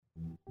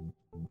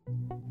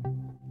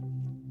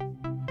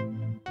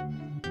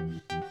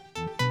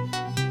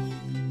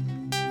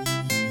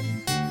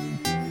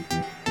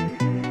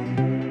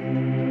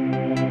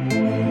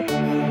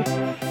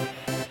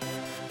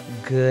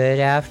Good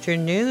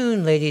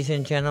afternoon, ladies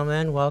and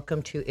gentlemen.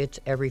 Welcome to It's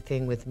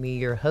Everything with me,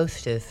 your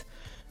hostess,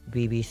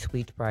 Bebe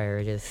SweetBriar.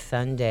 It is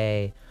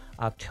Sunday,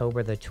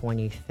 October the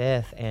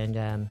 25th,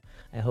 and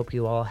I hope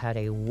you all had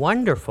a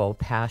wonderful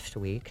past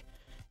week.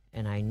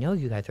 And I know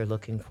you guys are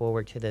looking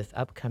forward to this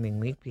upcoming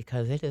week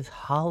because it is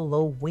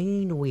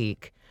Halloween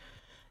week.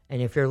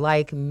 And if you're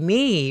like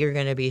me, you're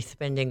going to be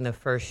spending the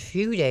first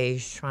few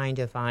days trying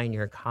to find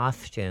your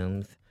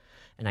costumes.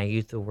 And I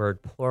use the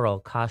word plural,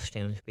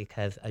 costumes,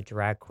 because a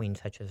drag queen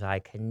such as I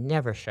can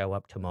never show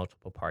up to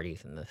multiple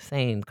parties in the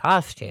same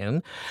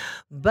costume.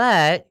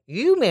 But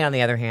you may, on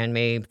the other hand,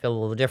 may feel a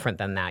little different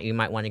than that. You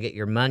might want to get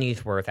your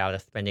money's worth out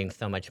of spending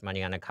so much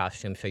money on a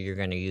costume, so you're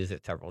going to use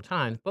it several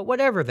times. But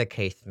whatever the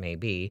case may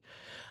be,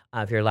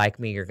 if you're like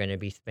me, you're going to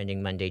be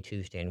spending Monday,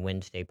 Tuesday, and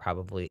Wednesday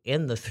probably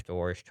in the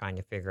stores trying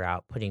to figure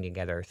out putting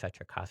together such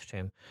a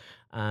costume.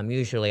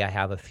 Usually I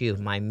have a few of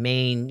my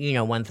main,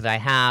 ones that I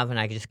have, and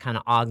I just kind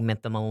of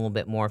augment them a little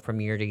bit more from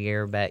year to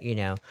year. But,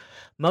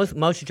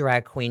 most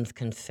drag queens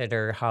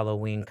consider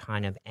Halloween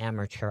kind of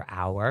amateur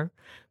hour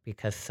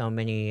because so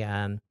many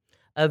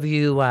of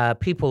you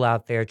people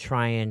out there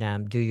try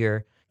and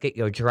get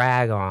your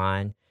drag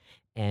on.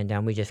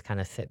 And we just kind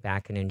of sit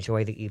back and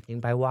enjoy the evening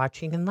by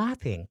watching and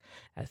laughing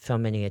at so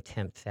many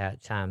attempts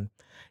at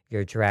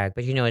your drag.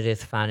 But, it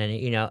is fun.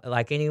 And,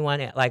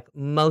 like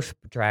most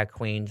drag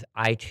queens,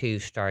 I too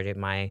started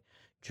my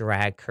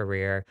drag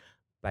career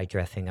by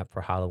dressing up for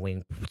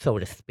Halloween, so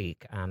to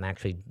speak. I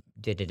actually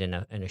did it in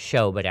a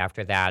show, but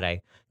after that,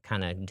 I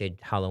kind of did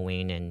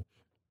Halloween and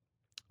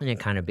it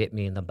kind of bit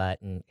me in the butt.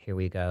 And here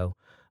we go.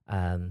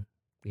 I'm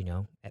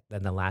going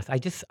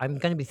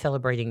to be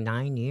celebrating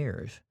 9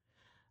 years.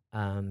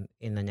 In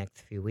the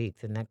next few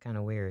weeks. Isn't that kind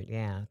of weird?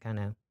 Yeah, kind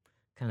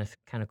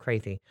of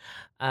crazy.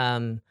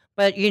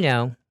 But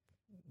to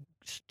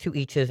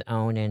each his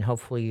own, and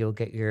hopefully you'll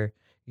get your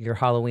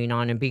Halloween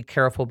on, and be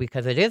careful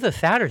because it is a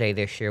Saturday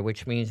this year,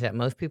 which means that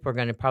most people are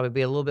going to probably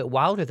be a little bit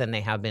wilder than they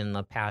have been in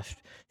the past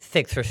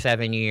 6 or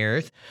 7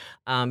 years,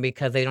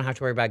 because they don't have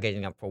to worry about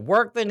getting up for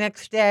work the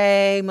next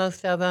day,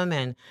 most of them,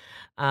 and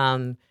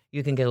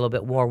you can get a little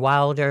bit more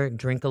wilder,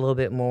 drink a little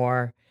bit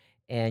more.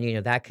 And,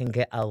 that can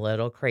get a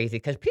little crazy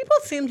because people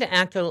seem to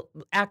act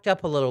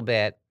up a little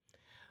bit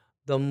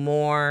the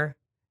more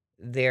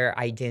their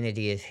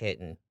identity is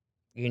hidden.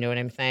 You know what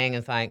I'm saying?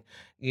 It's like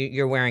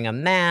you're wearing a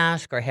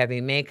mask or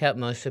heavy makeup.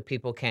 Most of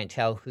people can't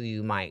tell who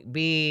you might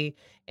be.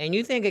 And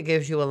you think it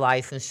gives you a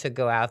license to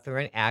go out there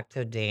and act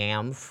a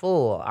damn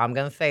fool. I'm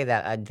going to say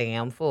that, a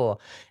damn fool.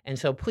 And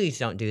so please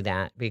don't do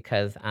that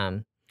because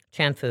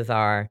chances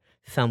are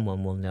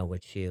someone will know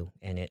it's you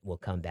and it will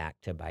come back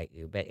to bite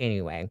you. But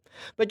anyway,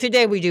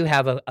 today we do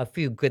have a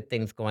few good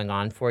things going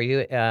on for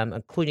you,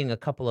 including a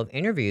couple of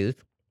interviews.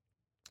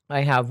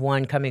 I have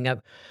one coming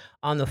up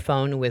on the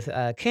phone with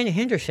Ken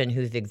Henderson,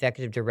 who's the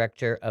executive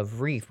director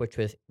of REAF, which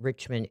was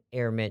Richmond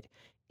Airment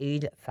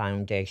Aid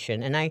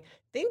Foundation. And I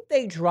think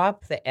they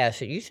dropped the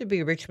S. It used to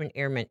be Richmond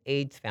Airment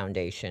AIDS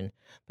Foundation,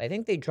 but I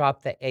think they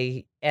dropped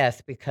the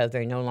S because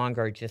they're no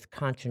longer just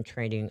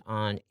concentrating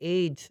on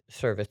AIDS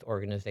service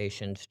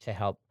organizations to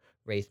help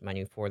raise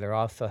money for. They're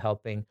also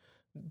helping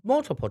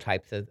multiple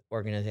types of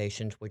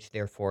organizations, which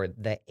therefore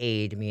the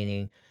aid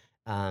meaning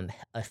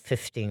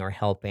assisting or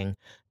helping,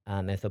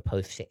 as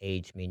opposed to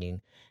AIDS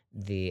meaning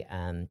the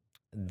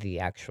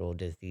actual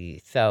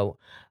disease. So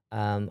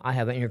I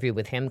have an interview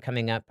with him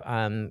coming up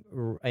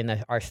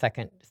in our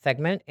second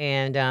segment.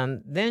 And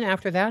then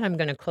after that, I'm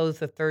going to close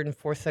the third and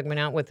fourth segment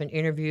out with an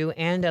interview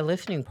and a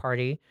listening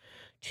party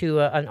to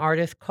an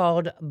artist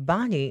called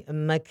Bonnie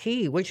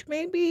McKee, which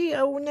may be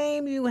a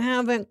name you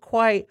haven't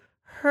quite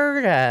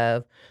heard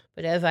of.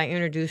 But as I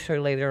introduce her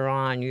later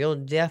on, you'll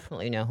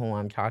definitely know who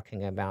I'm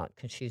talking about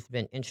because she's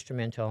been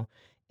instrumental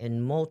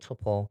in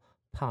multiple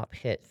pop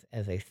hits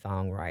as a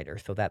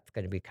songwriter. So that's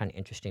going to be kind of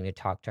interesting to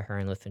talk to her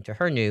and listen to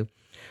her new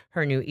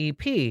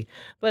EP.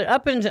 But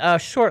up in a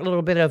short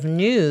little bit of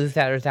news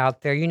that is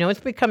out there,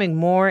 it's becoming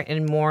more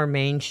and more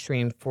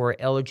mainstream for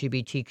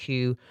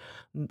LGBTQ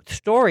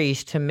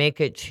stories to make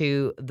it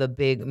to the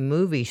big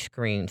movie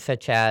screen,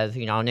 such as,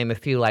 I'll name a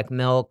few like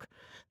Milk,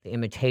 The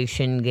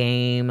Imitation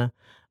Game,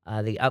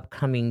 the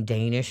upcoming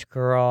Danish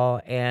Girl,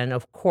 and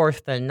of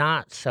course the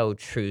not so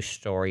true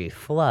story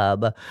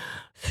Flub,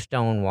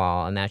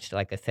 Stonewall. And that's,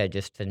 like I said,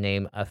 just to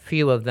name a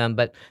few of them.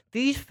 But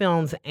these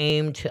films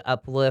aim to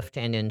uplift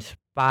and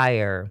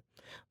inspire.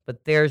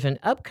 But there's an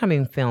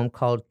upcoming film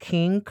called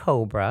King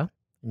Cobra,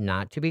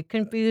 not to be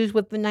confused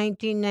with the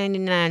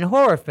 1999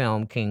 horror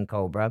film King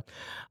Cobra,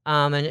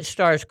 and it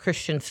stars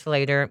Christian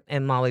Slater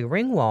and Molly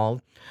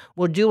Ringwald,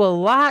 will do a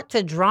lot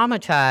to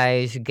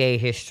dramatize gay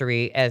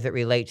history as it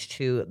relates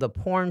to the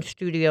porn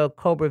studio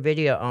Cobra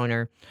Video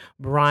owner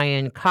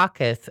Brian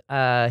Caucus,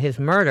 his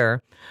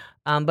murder,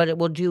 but it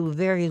will do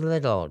very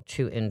little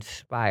to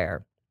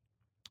inspire.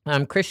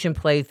 Christian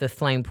plays the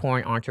slain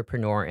porn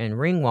entrepreneur, and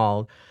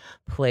Ringwald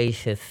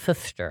plays his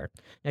sister.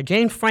 Now,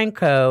 Jane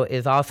Franco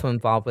is also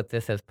involved with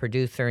this as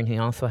producer, and he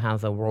also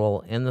has a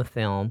role in the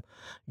film.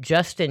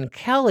 Justin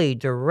Kelly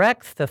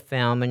directs the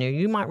film, and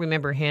you might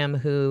remember him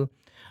who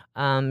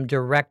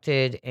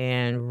directed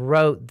and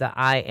wrote the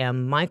I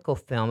Am Michael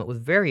film. It was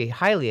very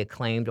highly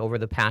acclaimed over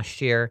the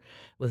past year.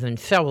 It was in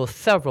several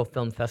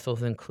film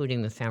festivals,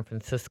 including the San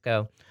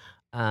Francisco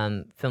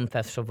Film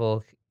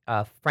Festival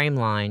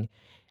Frameline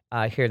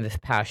here this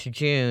past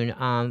June,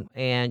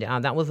 and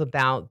that was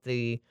about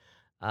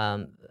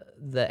um,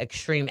 the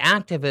extreme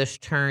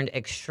activist turned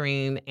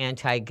extreme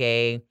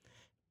anti-gay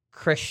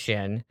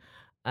Christian.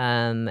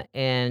 And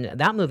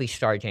that movie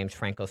starred James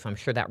Franco, so I'm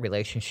sure that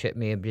relationship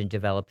may have been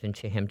developed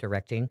into him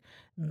directing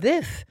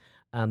this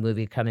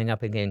movie coming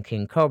up again,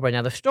 King Cobra.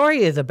 Now, the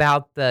story is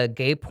about the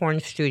gay porn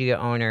studio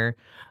owner,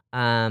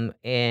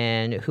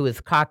 and who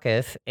is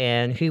Caucus,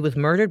 and he was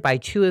murdered by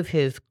two of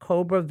his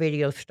Cobra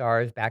video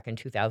stars back in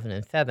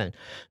 2007.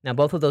 Now,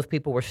 both of those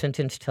people were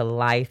sentenced to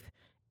life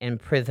in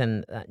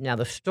prison. Now,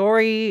 the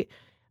story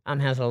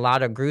has a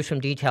lot of gruesome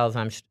details,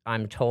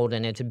 I'm told,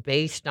 and it's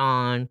based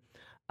on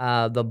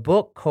the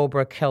book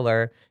Cobra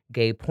Killer,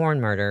 Gay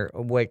Porn Murder,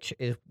 which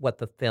is what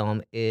the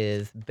film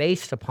is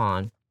based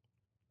upon.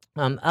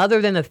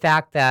 Other than the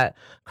fact that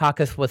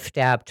Caucus was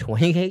stabbed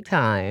 28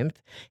 times,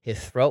 his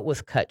throat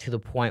was cut to the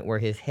point where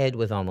his head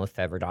was almost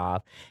severed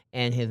off,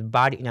 and his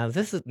body. Now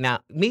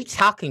me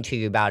talking to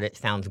you about it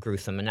sounds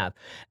gruesome enough.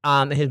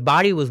 His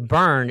body was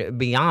burned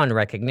beyond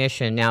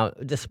recognition. Now,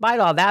 despite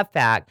all that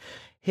fact,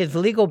 his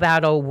legal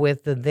battle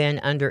with the then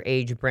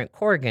underage Brent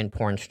Corrigan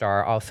porn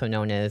star, also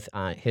known as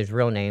his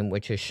real name,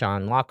 which is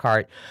Sean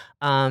Lockhart,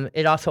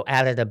 it also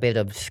added a bit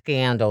of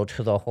scandal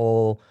to the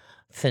whole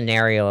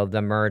scenario of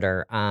the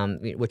murder,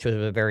 which was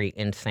a very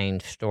insane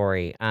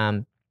story.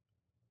 And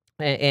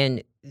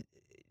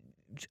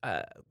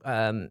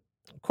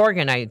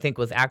Corrigan, I think,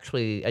 was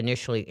actually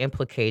initially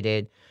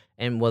implicated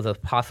and was a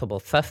possible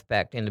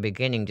suspect in the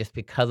beginning just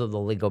because of the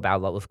legal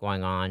battle that was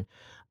going on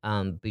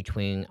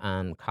between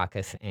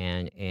Caucus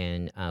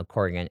and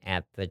Corrigan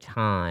at the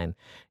time.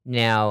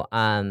 Now,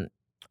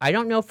 I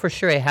don't know for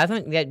sure. It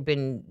hasn't yet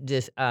been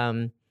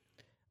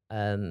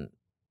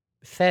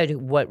said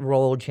what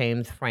role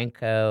James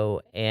Franco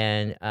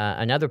and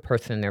another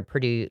person, their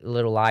Pretty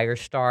Little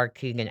Liars star,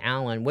 Keegan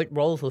Allen, what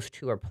roles those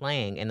two are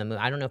playing in the movie.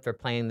 I don't know if they're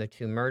playing the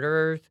two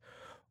murderers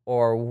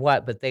or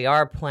what, but they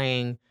are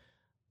playing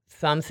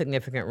some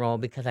significant role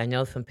because I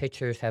know some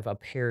pictures have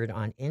appeared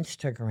on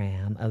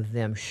Instagram of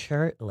them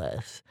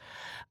shirtless.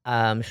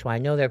 So I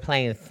know they're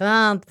playing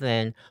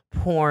something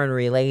porn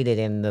related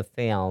in the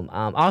film.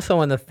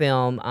 Also in the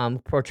film,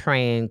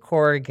 portraying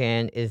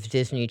Corrigan is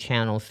Disney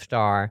Channel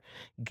star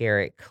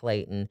Garrett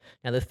Clayton.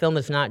 Now, the film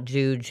is not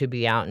due to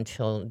be out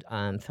until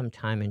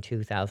sometime in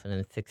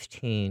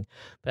 2016,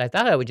 but I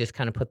thought I would just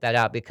kind of put that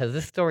out because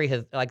this story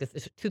has, like,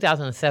 it's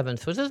 2007,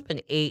 so this has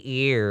been 8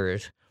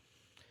 years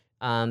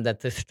that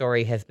this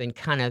story has been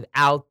kind of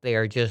out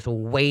there just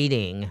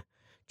waiting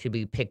to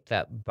be picked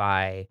up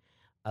by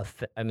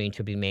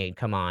to be made.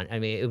 Come on. I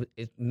mean,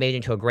 it's made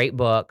into a great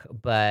book,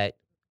 but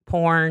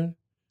porn,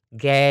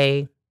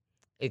 gay,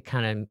 it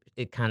kind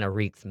of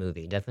reeks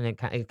movie, doesn't it?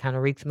 It kind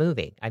of reeks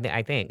movie. I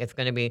think it's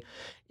going to be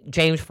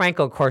James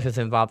Franco, of course, is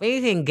involved.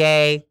 Anything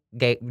gay,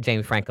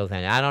 James Franco's in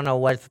it. I don't know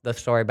what's the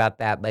story about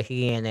that, but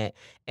he in it,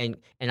 and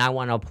I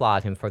want to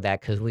applaud him for that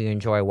because we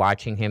enjoy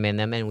watching him in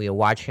them, and we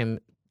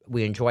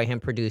enjoy him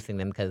producing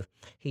them because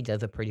he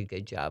does a pretty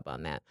good job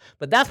on that.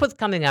 But that's what's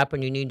coming up,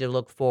 and you need to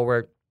look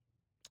forward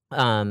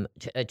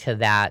to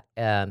that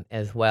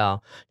as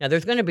well. Now,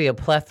 there's going to be a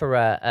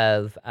plethora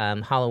of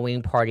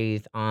Halloween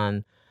parties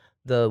on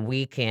the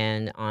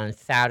weekend on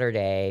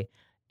Saturday,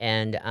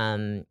 and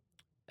I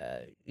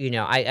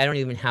don't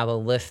even have a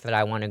list that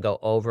I want to go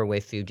over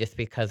with you just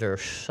because there are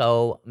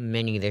so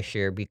many this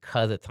year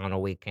because it's on a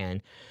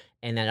weekend,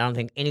 and I don't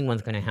think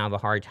anyone's going to have a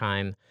hard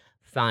time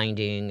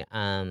finding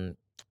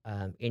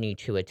any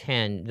to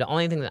attend. The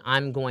only thing that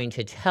I'm going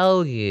to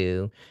tell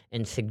you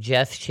and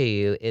suggest to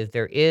you is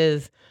there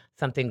is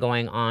something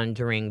going on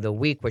during the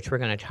week, which we're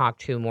going to talk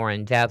to more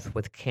in depth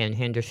with Ken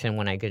Henderson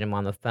when I get him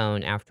on the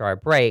phone after our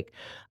break.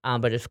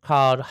 But it's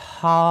called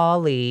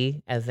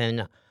Holly, as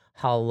in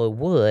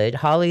Hollywood,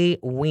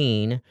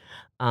 Hollyween,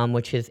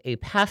 which is a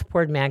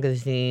Passport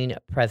Magazine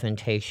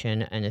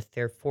presentation, and it's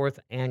their 4th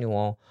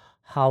annual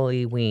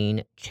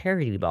Hollyween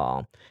charity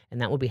ball, and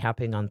that will be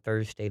happening on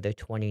Thursday the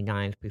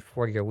 29th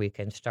before your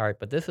weekend start.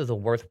 But this is a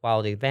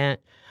worthwhile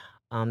event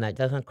that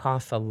doesn't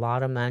cost a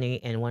lot of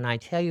money, and when I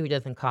tell you it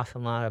doesn't cost a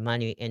lot of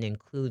money, it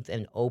includes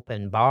an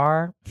open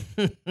bar.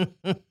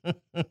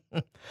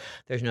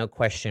 There's no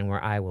question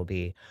where I will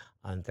be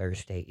on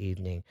Thursday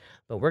evening.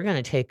 But we're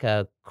going to take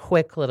a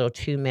quick little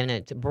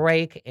 2-minute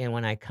break, and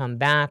when I come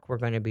back, we're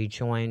going to be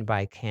joined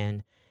by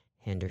Ken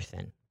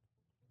Henderson.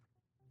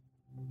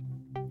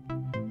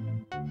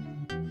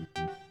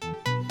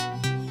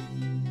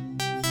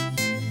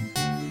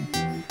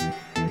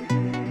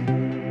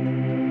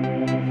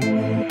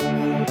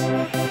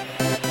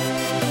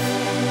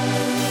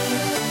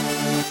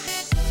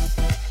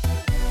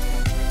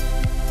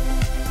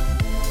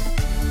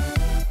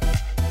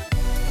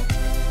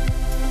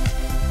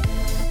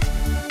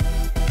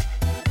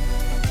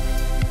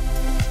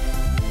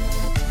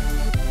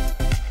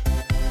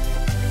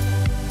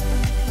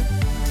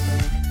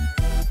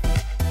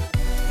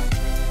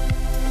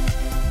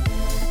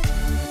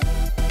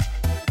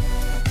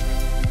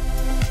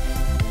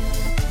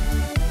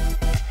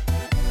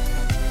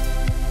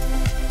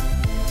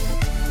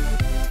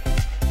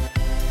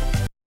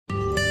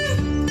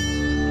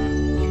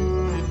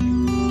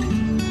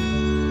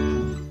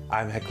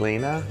 I'm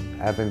Heklina.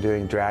 I've been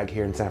doing drag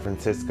here in San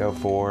Francisco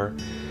for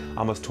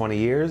almost 20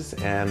 years,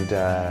 and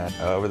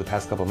over the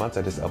past couple of months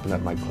I just opened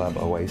up my club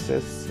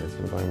Oasis. It's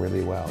been going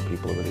really well.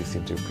 People really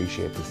seem to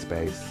appreciate the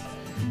space.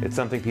 It's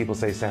something people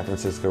say San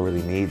Francisco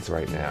really needs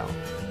right now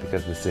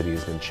because the city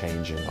has been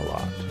changing a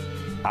lot.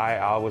 I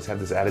always had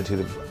this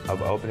attitude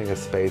of opening a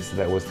space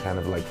that was kind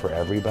of like for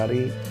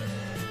everybody,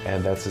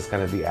 and that's just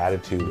kind of the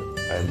attitude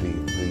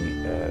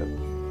and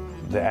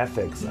the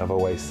ethics of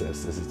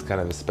Oasis. Is it's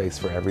kind of a space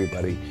for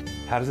everybody.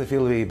 How does it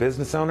feel to be a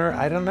business owner?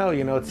 I don't know.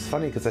 You know, it's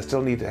funny because I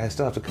still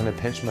have to kind of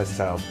pinch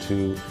myself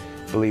to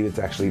believe it's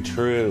actually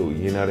true.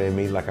 You know what I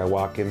mean? Like I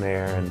walk in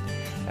there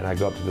and I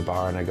go up to the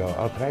bar and I go,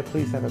 oh, could I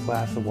please have a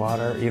glass of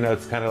water? You know,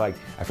 it's kind of like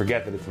I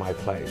forget that it's my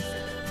place.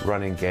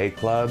 Running gay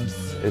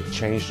clubs, it's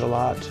changed a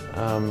lot.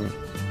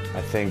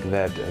 I think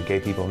that gay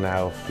people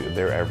now,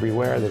 they're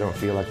everywhere. They don't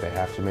feel like they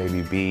have to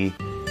maybe be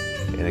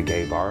in a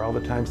gay bar all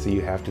the time, so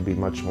you have to be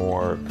much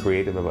more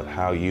creative about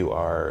how you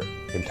are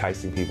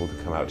enticing people to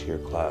come out to your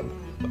club.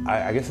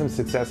 I guess I'm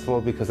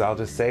successful because I'll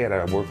just say it,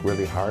 I work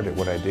really hard at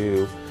what I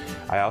do.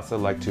 I also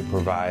like to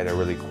provide a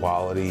really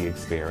quality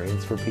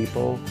experience for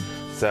people.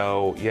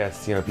 So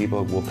yes, you know,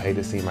 people will pay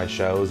to see my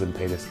shows and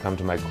pay to come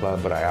to my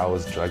club, but I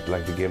always like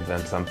to give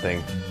them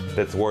something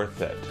that's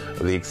worth it.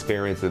 The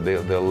experience that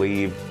they'll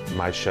leave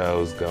my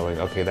shows going,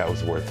 okay, that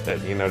was worth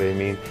it. You know what I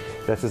mean?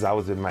 That's just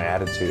always been my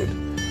attitude.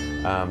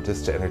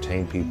 Just to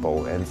entertain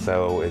people, and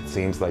so it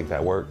seems like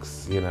that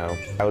works, you know.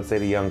 I would say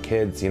to young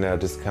kids, you know,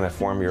 just kind of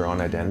form your own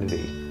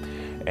identity,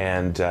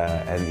 and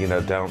you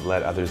know, don't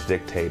let others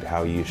dictate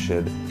how you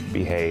should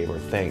behave or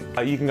think.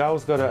 You can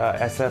always go to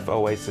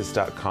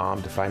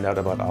sfoasis.com to find out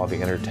about all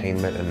the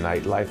entertainment and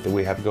nightlife that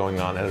we have going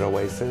on at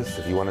Oasis.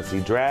 If you want to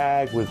see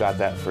drag, we've got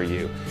that for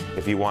you.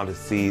 If you want to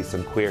see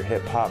some queer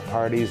hip-hop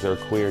parties or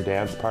queer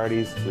dance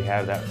parties, we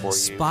have that for you.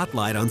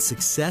 Spotlight on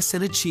Success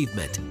and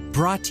Achievement,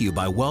 brought to you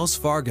by Wells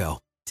Fargo.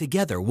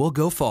 Together we'll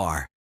go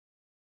far.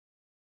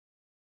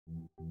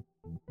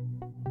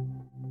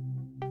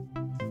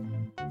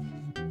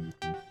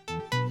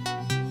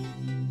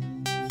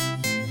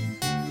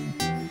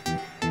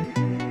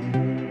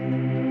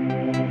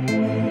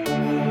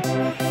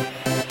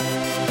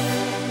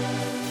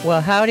 Well,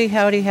 howdy,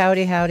 howdy,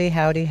 howdy, howdy,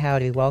 howdy,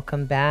 howdy.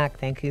 Welcome back.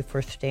 Thank you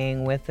for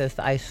staying with us.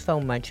 I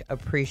so much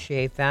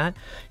appreciate that.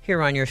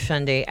 Here on your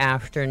Sunday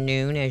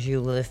afternoon as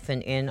you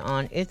listen in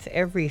on It's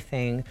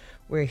Everything.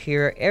 We're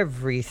here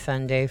every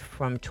Sunday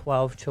from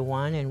 12 to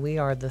 1, and we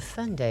are the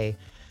Sunday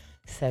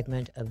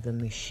segment of the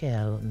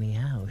Michelle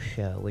Meow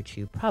Show, which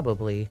you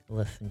probably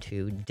listen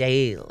to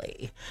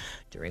daily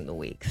during the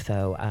week.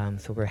 So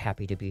we're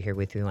happy to be here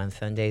with you on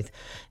Sundays.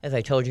 As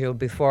I told you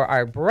before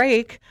our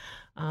break,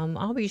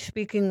 I'll be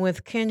speaking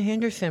with Ken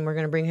Henderson. We're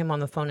going to bring him on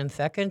the phone in a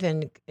second.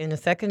 And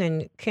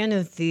Ken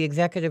is the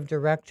executive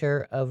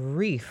director of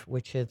REAF,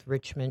 which is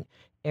Richmond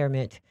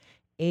Airment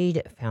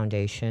Aid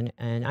Foundation.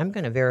 And I'm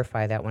going to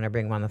verify that when I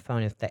bring him on the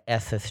phone if the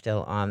S is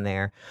still on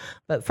there.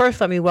 But first,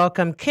 let me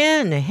welcome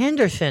Ken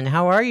Henderson.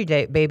 How are you,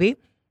 baby?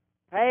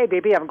 Hey,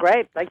 baby, I'm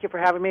great. Thank you for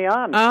having me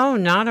on. Oh,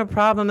 not a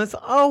problem. It's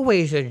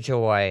always a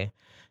joy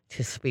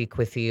to speak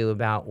with you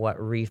about what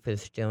REAF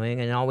is doing,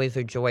 and always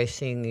a joy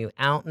seeing you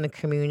out in the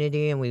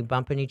community, and we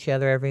bump into each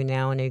other every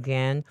now and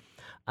again.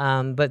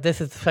 But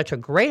this is such a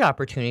great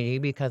opportunity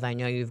because I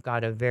know you've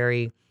got a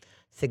very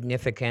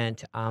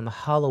significant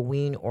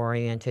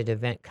Halloween-oriented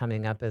event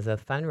coming up as a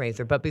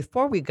fundraiser. But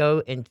before we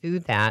go and do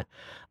that,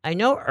 I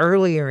know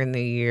earlier in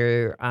the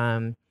year,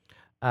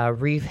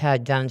 REAF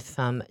had done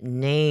some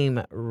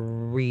name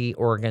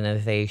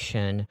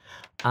reorganization,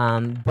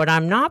 but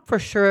I'm not for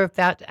sure if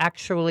that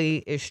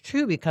actually is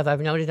true because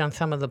I've noted on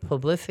some of the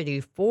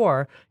publicity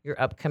for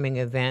your upcoming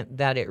event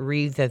that it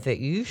reads as it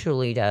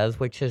usually does,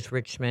 which is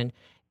Richmond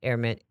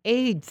Airment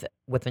AIDS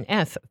with an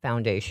S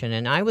Foundation.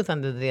 And I was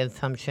under the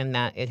assumption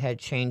that it had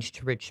changed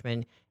to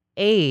Richmond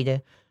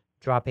Aid,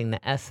 dropping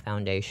the S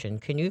Foundation.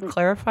 Can you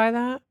clarify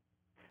that?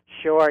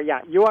 Sure,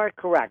 yeah, you are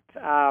correct.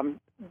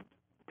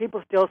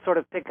 People still sort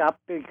of pick up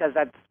because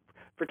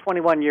for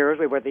 21 years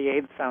we were the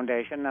AIDS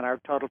Foundation, and our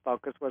total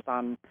focus was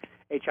on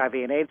HIV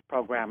and AIDS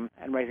program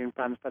and raising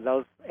funds for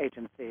those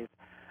agencies.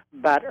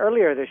 But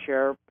earlier this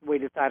year, we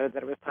decided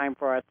that it was time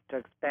for us to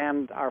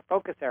expand our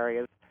focus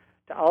areas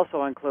to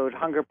also include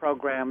hunger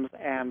programs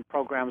and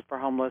programs for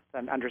homeless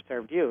and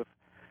underserved youth.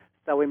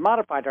 So we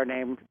modified our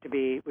name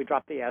we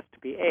dropped the S to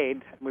be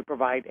AIDS, and we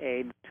provide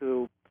aid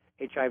to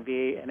HIV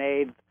and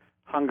AIDS,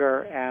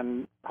 hunger,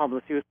 and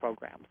homeless youth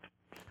programs.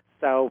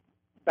 So,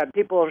 but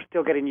people are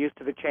still getting used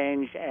to the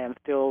change, and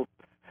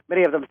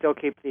many of them still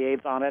keep the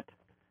AIDS on it.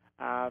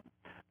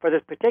 For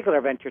this particular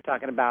event you're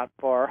talking about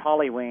for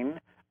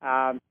Halloween,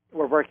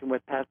 we're working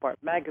with Passport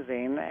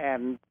Magazine,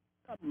 and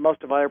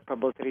most of our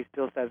publicity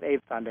still says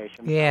AIDS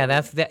Foundation. Yeah,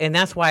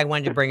 that's why I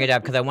wanted to bring it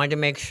up, because I wanted to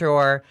make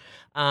sure,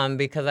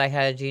 because I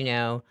had,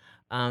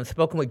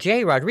 spoken with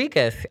Jay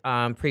Rodriguez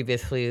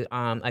previously,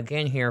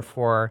 again here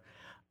for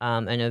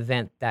an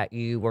event that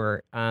you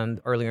were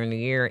earlier in the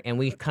year, and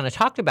we kind of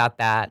talked about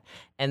that.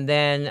 And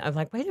then I was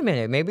like, wait a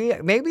minute, maybe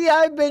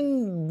I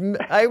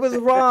was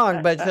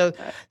wrong. But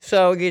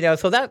so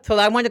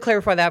I wanted to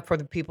clarify that for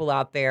the people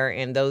out there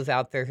and those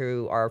out there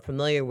who are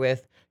familiar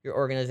with your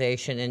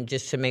organization, and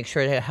just to make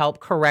sure to help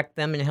correct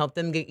them and help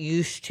them get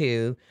used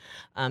to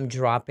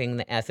dropping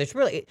the S. It's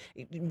really,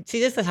 see,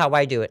 this is how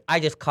I do it. I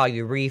just call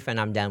you REAF and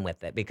I'm done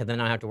with it, because then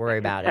I don't have to worry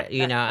about it. I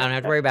don't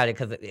have to worry about it,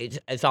 because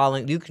it's all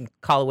you can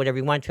call it whatever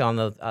you want to on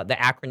the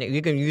acronym.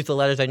 You can use the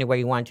letters any way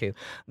you want to.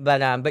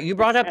 But you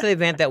brought up the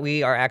event that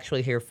we are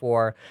actually here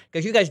for,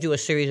 because you guys do a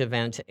series of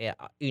events,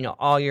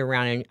 all year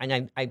round,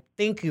 and I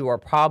think you are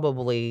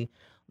probably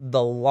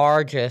the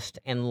largest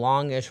and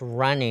longest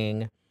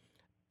running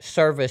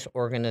service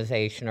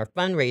organization or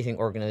fundraising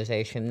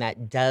organization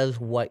that does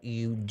what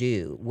you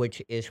do,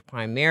 which is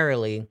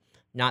primarily,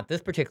 not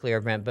this particular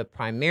event, but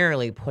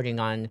primarily putting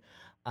on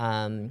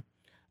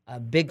a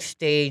big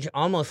stage,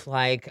 almost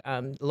like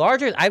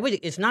larger.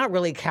 It's not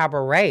really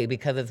cabaret,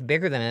 because it's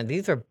bigger than that.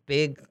 These are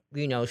big,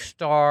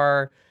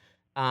 star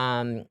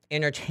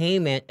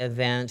entertainment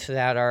events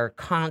that are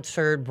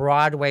concert,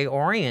 Broadway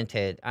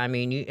oriented. I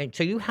mean,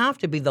 so you have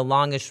to be the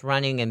longest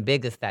running and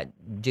biggest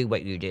that do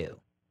what you do.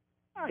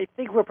 I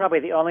think we're probably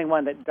the only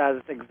one that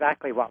does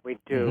exactly what we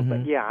do.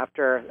 But yeah,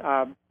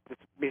 after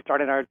we start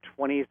in our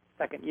 22nd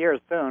year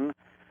soon.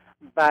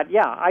 But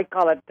yeah, I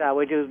call it,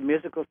 we do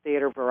musical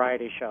theater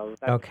variety shows.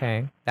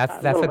 Okay,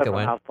 that's a good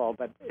one. Mouthful,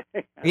 but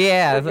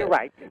yeah, you're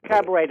right.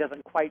 Cabaret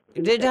doesn't quite.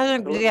 It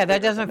doesn't. Yeah,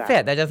 that doesn't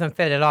fit. That doesn't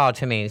fit at all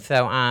to me.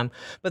 So,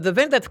 but the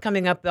event that's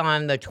coming up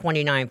on the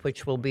 29th,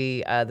 which will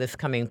be this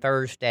coming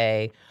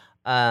Thursday,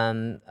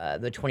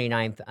 the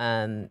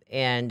 29th,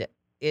 and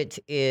it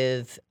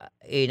is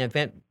an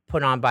event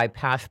put on by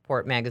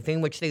Passport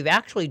Magazine, which they've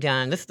actually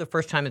done. This is the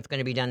first time it's going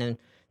to be done in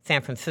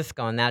San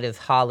Francisco, and that is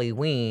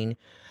Halloween,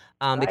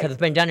 because it's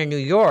been done in New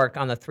York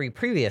on the 3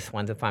 previous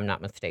ones, if I'm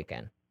not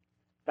mistaken.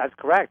 That's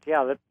correct.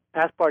 Yeah, the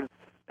Passport is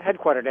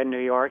headquartered in New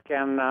York,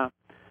 and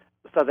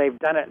so they've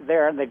done it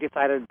there, and they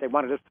decided they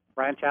wanted to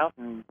branch out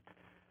and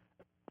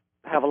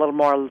have a little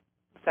more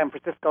San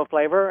Francisco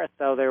flavor,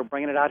 so they're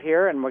bringing it out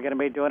here, and we're going to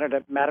be doing it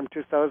at Madame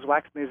Tussauds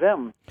Wax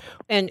Museum.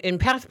 And in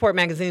Passport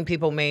Magazine,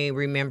 people may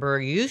remember,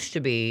 used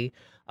to be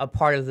a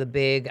part of the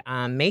big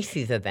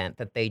Macy's event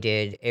that they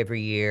did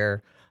every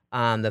year,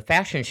 the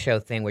fashion show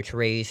thing, which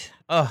raised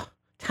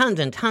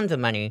tons and tons of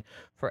money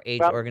for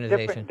AIDS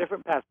organizations.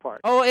 Different Passport.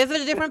 Oh, is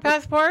it a different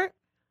Passport?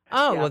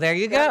 Oh, yeah. Well, there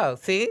you go.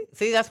 See,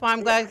 that's why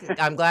I'm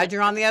glad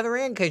you're on the other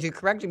end, because you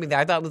corrected me there.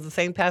 I thought it was the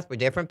same Passport,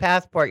 different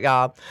Passport,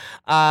 y'all.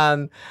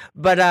 So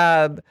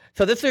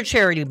this is a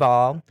charity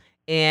ball.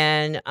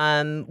 And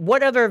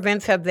what other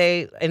events have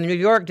they, in New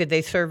York, did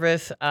they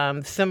service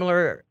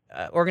similar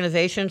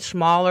organizations,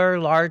 smaller,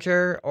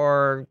 larger,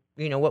 or,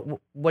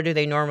 what do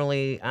they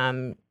normally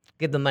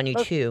give the money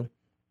to?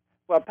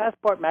 Well,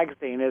 Passport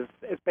Magazine is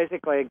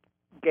basically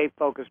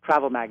gay-focused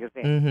travel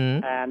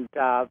magazine, and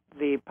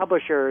the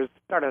publishers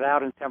started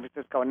out in San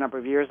Francisco a number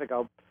of years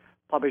ago,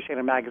 publishing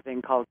a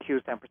magazine called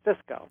Q San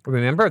Francisco.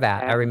 Remember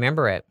that? I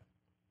remember it.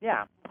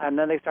 Yeah, and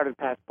then they started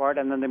Passport,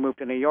 and then they moved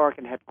to New York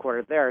and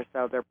headquartered there.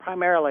 So they're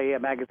primarily a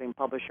magazine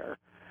publisher,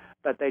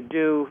 but they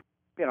do,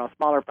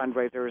 smaller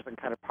fundraisers and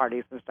kind of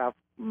parties and stuff,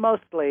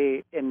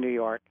 mostly in New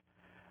York.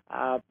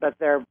 But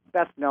they're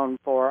best known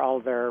for all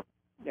their,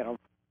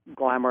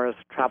 glamorous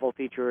travel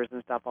features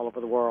and stuff all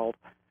over the world.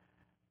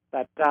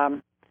 But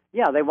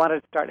they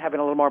wanted to start having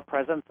a little more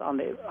presence on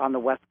the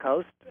West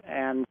Coast,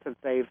 and since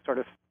they've sort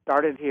of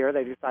started here,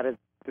 they decided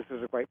this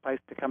is a great place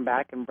to come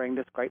back and bring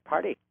this great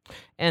party.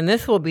 And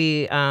this will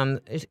be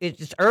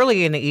it's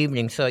early in the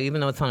evening, so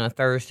even though it's on a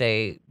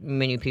Thursday,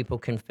 many people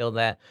can feel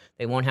that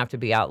they won't have to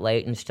be out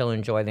late and still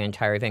enjoy the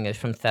entire thing. It's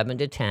from 7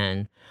 to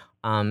 10.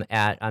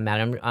 At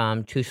Madame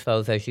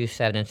Tussauds, as you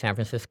said, in San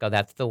Francisco.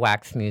 That's the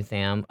Wax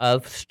Museum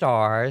of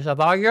stars, of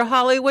all your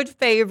Hollywood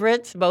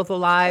favorites, both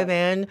alive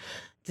and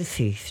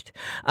deceased.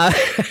 That's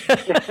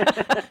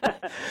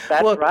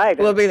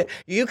right.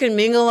 You can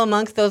mingle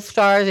amongst those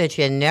stars that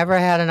you never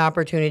had an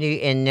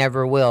opportunity and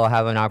never will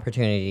have an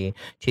opportunity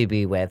to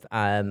be with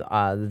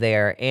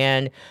there.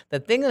 And the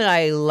thing that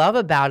I love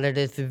about it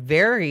is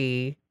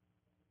very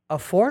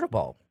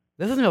affordable.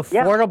 This is an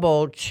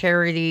affordable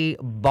charity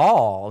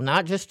ball,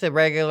 not just a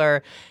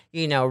regular,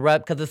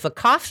 because it's a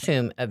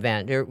costume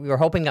event. We're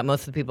hoping that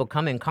most of the people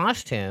come in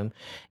costume.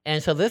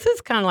 And so this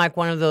is kind of like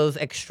one of those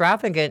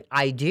extravagant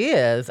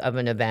ideas of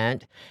an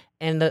event,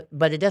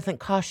 but it doesn't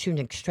cost you an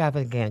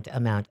extravagant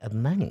amount of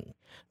money.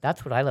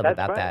 That's what I love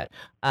about that.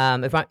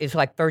 It's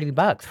like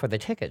 $30 for the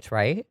tickets,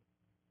 right?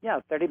 Yeah,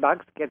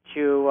 $30 gets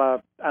you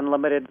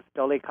unlimited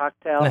Stoli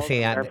cocktails,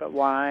 carpet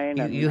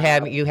wine. You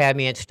had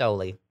me at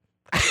Stoli.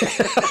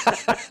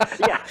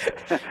 Yeah,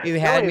 you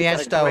had me at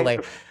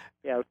Stoli.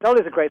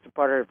 Stoli's a great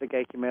supporter of the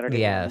gay community.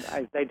 Yes,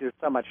 they do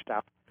so much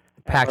stuff.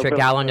 Patrick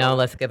Gallino,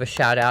 let's give a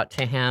shout out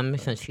to him,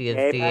 since he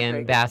is the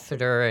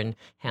ambassador and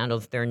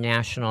handles their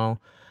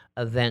national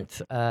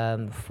events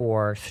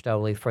for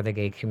Stoli for the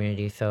gay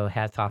community. So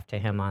hats off to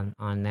him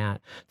on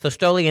that. So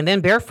Stoli and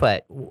then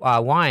Barefoot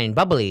wine,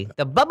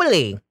 the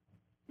bubbly.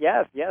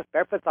 Yes,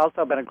 Barefoot's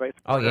also been a great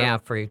Oh supporter. yeah,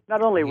 for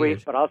not only years.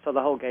 REAF, but also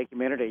the whole gay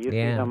community. You see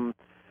Yeah. them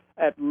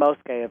at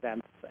most gay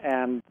events,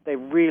 and they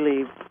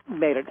really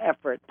made an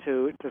effort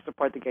to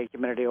support the gay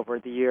community over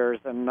the years,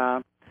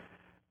 and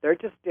they're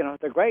just,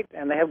 they're great,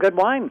 and they have good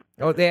wine.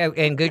 Oh, they have,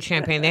 and good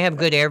champagne. They have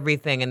good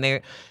everything, and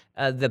they're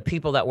the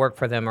people that work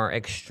for them are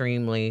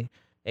extremely,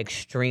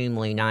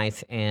 extremely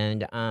nice,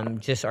 and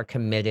just are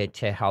committed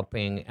to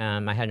helping.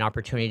 I had an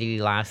opportunity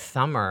last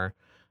summer,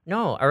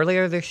 no,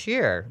 earlier this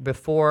year,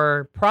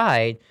 before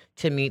Pride,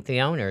 to meet the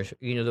owners.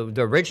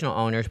 The original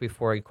owners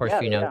before, of course,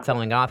 Yeah.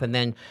 selling off, and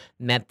then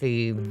met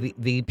the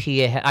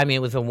VP. I mean,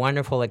 it was a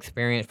wonderful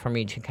experience for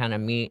me to kind of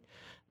meet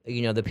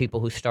the people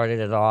who started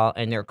it all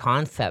and their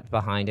concept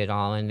behind it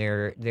all and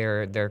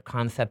their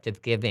concept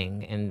of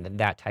giving and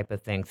that type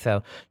of thing.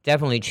 So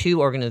definitely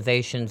two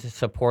organizations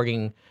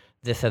supporting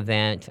this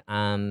event,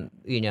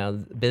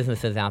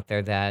 businesses out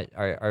there that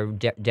are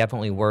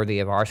definitely worthy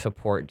of our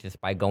support just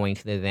by going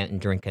to the event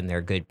and drinking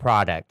their good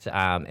product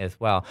as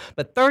well.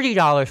 But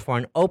 $30 for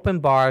an open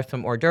bar,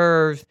 some hors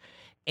d'oeuvres,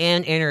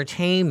 and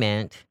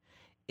entertainment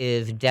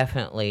is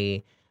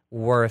definitely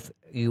worth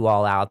you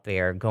all out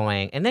there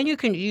going. And then you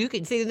can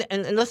see,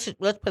 and let's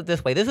put it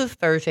this way. This is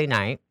Thursday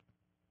night.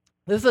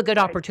 This is a good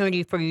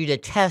opportunity for you to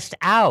test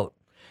out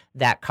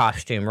that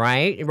costume,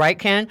 right? Right,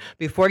 Ken?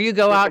 Before you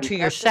go out to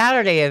your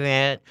Saturday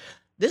event,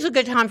 this is a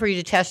good time for you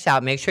to test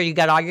out. Make sure you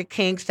got all your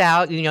kinks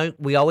out.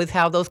 We always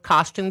have those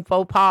costume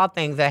faux pas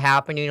things that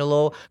happen,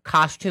 little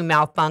costume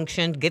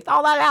malfunctions. Get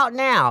all that out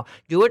now.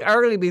 Do it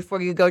early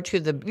before you go to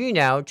the,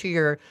 to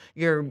your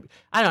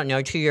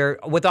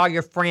with all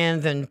your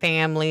friends and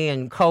family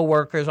and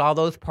coworkers, all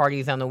those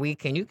parties on the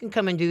weekend. You can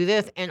come and do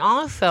this and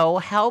also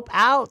help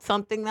out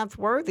something that's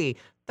worthy.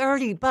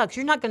 $30.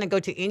 You're not going to go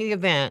to any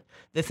event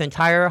this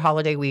entire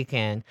holiday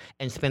weekend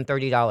and spend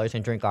 $30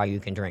 and drink all you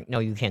can drink. No,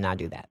 you cannot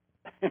do that.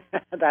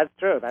 That's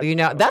true.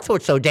 That's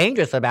what's so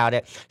dangerous about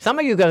it. Some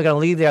of you are going to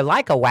leave there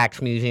like a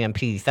wax museum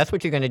piece. That's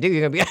what you're going to do.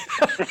 You're going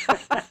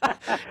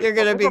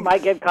to be. People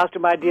might get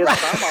costume ideas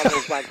from all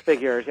those wax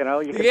figures. I'm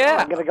going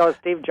to go with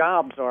Steve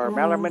Jobs or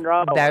Marilyn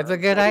Monroe. That's a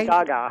good idea.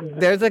 Gaga.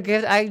 There's a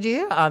good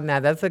idea on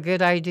that. That's a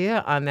good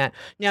idea on that.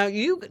 Now,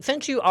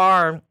 since you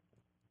are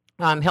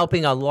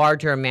helping a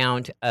larger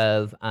amount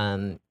of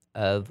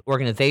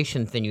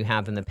organizations than you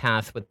have in the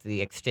past with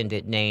the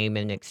extended name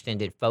and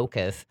extended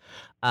focus.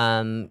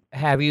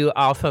 Have you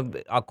also,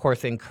 of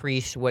course,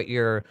 increased what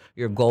your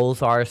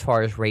goals are as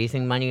far as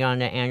raising money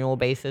on an annual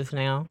basis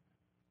now?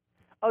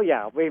 Oh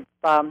yeah, we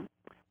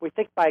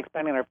think by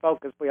expanding our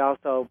focus, we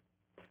also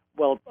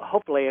will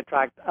hopefully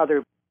attract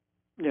other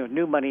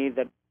new money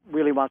that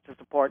really wants to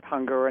support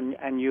hunger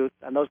and youth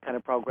and those kind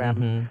of programs.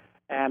 Mm-hmm.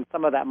 And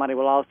some of that money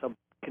will also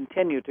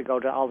continue to go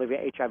to all the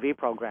HIV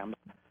programs.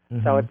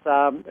 Mm-hmm. So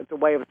it's a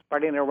way of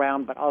spreading it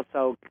around, but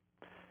also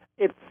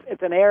it's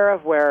an era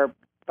where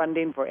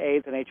funding for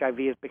AIDS and HIV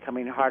is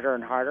becoming harder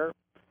and harder.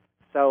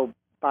 So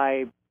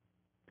by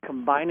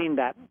combining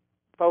that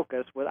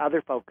focus with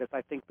other focus,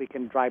 I think we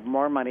can drive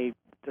more money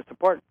to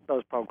support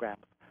those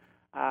programs.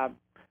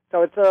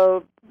 So it's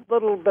a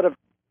little bit of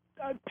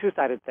a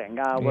two-sided thing.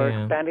 We're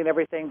expanding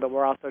everything, but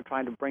we're also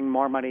trying to bring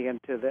more money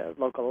into the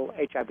local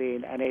HIV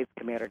and AIDS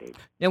community.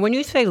 Now, when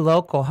you say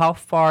local, how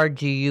far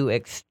do you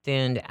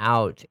extend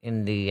out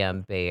in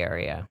the Bay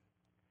Area?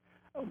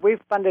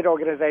 We've funded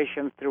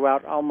organizations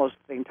throughout almost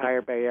the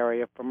entire Bay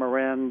Area, from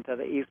Marin to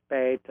the East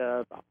Bay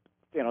to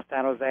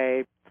San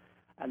Jose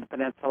and the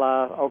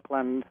Peninsula,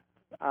 Oakland.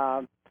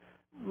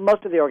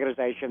 Most of the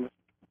organizations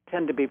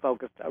tend to be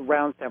focused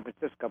around San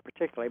Francisco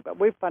particularly, but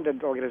we've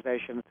funded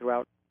organizations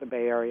throughout the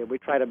Bay Area. We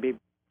try to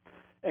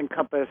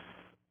encompass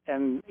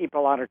and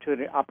equal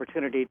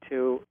opportunity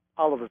to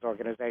all of those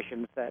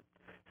organizations that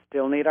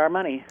still need our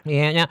money.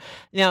 Yeah.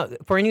 Now,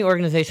 for any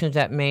organizations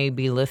that may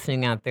be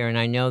listening out there, and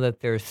I know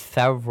that there's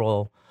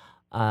several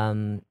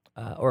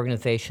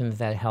organizations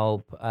that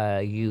help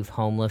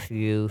homeless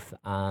youth,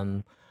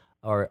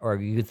 or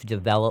youth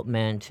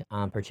development,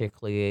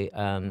 particularly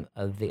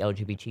of the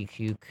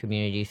LGBTQ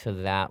community, so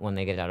that when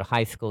they get out of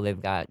high school,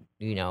 they've got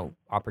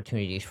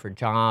opportunities for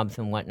jobs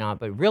and whatnot.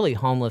 But really,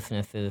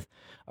 homelessness is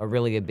a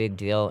big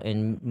deal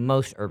in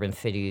most urban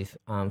cities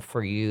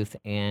for youth.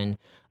 And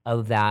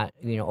of that,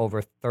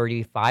 over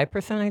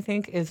 35%, I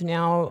think, is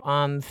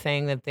now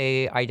saying that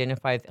they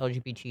identify as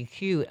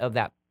LGBTQ of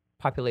that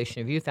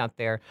population of youth out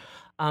there.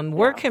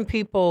 Where can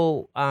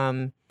people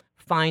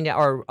find out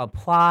or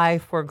apply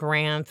for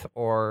grants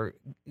or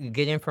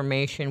get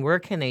information? Where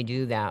can they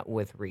do that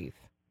with REAF?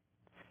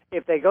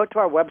 If they go to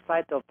our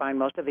website, they'll find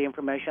most of the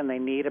information they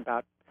need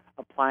about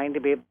applying to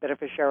be a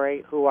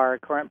beneficiary, who our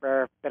current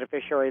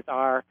beneficiaries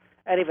are,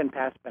 and even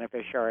past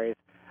beneficiaries.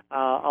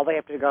 All they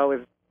have to go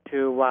is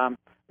to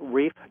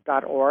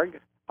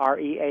REAF.org,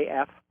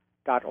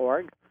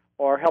 REAF.org,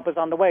 or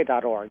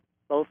helpusontheway.org.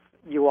 Both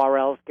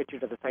URLs get you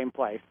to the same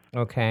place.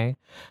 Okay.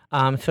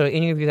 So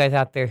any of you guys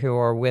out there who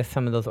are with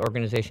some of those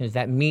organizations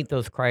that meet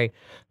those criteria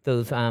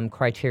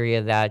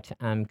that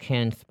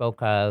Ken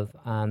spoke of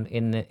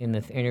in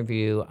this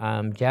interview,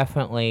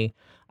 definitely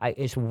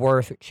it's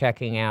worth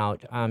checking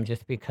out.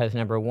 Just because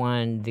number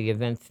one, the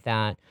events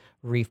that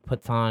REAF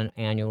puts on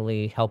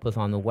annually, Help Us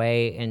on the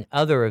Way, and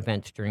other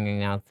events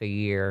during out the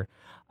year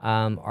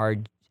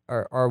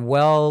are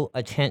well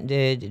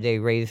attended. They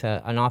raise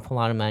an awful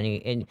lot of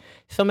money, and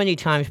so many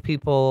times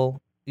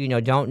people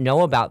don't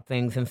know about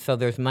things, and so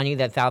there's money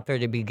that's out there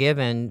to be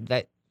given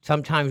that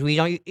sometimes we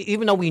don't,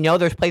 even though we know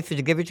there's places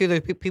to give it to,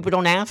 there's people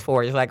don't ask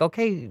for it. It's like,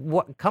 okay,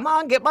 come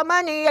on, get my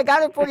money. I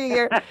got it for you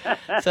here.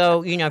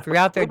 So, if you're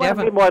out there,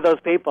 definitely more of those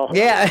people.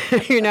 Yeah,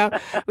 you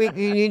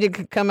need to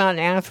come out and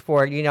ask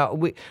for it. We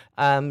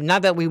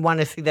not that we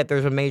want to see that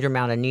there's a major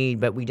amount of need,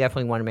 but we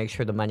definitely want to make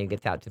sure the money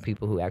gets out to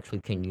people who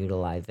actually can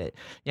utilize it.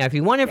 Now, if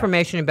you want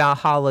information about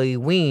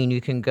Halloween,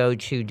 you can go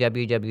to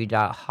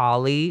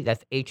www.holly,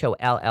 that's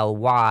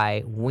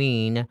HOLLY,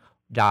 ween.org,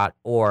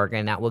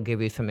 and that will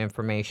give you some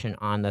information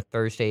on the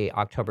Thursday,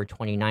 October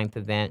 29th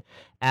event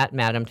at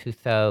Madame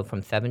Tussauds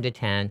from 7 to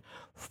 10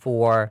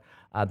 for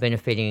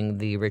benefiting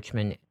the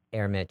Richmond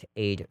Airmet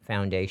Aid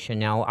Foundation.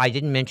 Now, I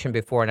didn't mention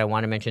before, and I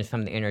want to mention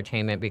some of the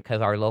entertainment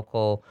because our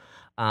local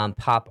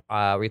pop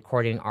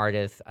recording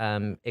artist,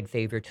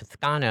 Xavier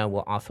Toscano,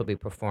 will also be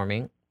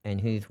performing, and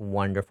he's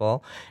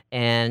wonderful.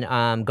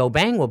 And Go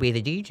Bang will be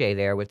the DJ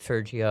there with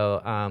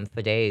Sergio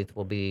Fidesz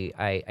will be,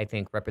 I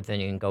think,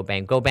 representing Go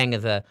Bang. Go Bang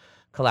is a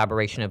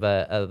collaboration of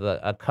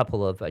a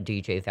couple of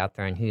DJs out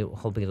there, and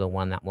he'll be the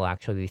one that will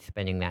actually be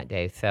spending that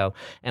day. So,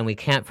 and we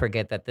can't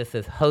forget that this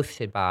is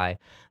hosted by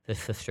the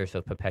Sisters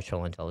of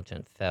Perpetual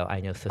Indulgence. So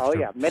I know Sister. Oh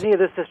yeah, many of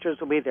the sisters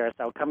will be there.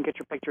 So come get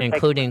your picture,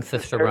 including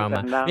Sister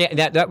Roma. And,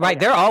 right.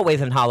 They're always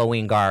in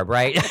Halloween garb,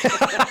 right?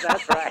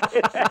 That's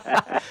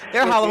right.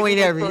 They're Halloween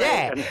every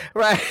day,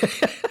 right? You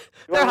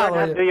want to learn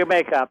how to do your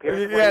makeup.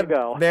 Here's where you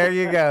go. There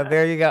you go.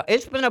 There you go.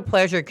 It's been a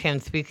pleasure, Ken,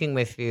 speaking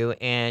with you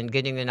and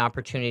getting an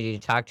opportunity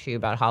to talk to you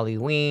about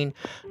Halloween,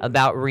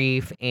 about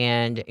REAF,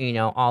 and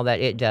all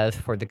that it does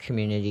for the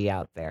community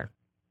out there.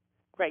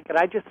 Great. Could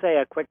I just say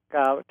a quick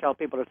tell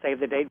people to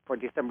save the date for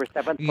December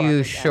 7th?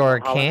 You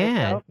sure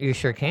can. You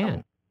sure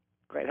can.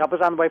 Great. Help Us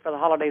on the Way for the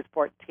Holidays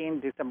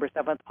 14, December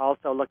 7th.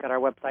 Also look at our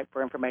website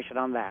for information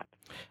on that.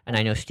 And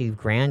I know Steve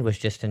Grand was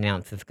just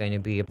announced is going to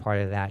be a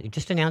part of that.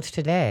 Just announced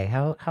today.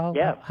 How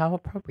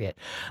appropriate.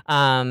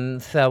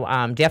 So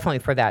definitely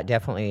for that,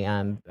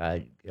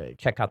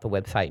 check out the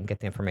website and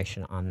get the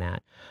information on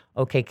that.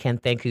 Okay, Ken,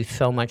 thank you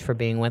so much for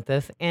being with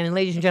us. And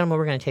ladies and gentlemen,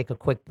 we're going to take a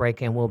quick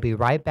break, and we'll be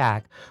right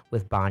back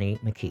with Bonnie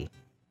McKee.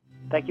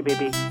 Thank you,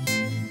 Bebe.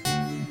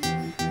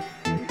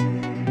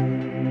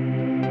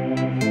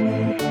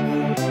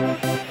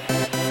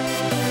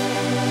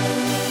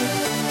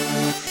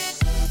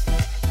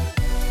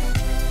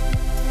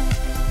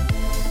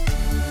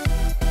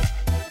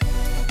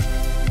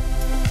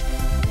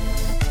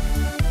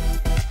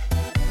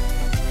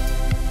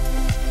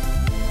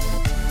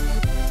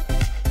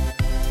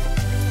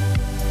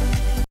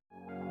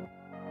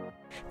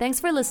 Thanks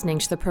for listening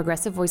to the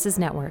Progressive Voices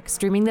Network,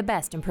 streaming the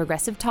best in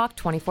progressive talk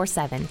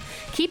 24/7.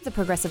 Keep the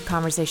progressive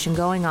conversation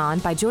going on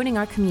by joining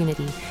our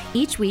community.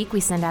 Each week,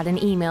 we send out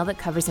an email that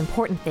covers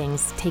important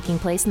things taking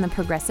place in the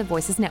Progressive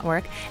Voices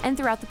Network and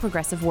throughout the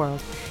progressive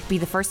world. Be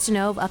the first to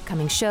know of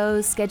upcoming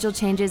shows, schedule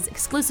changes,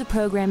 exclusive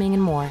programming,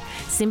 and more.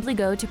 Simply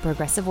go to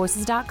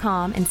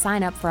progressivevoices.com and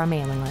sign up for our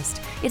mailing list.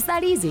 It's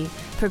that easy.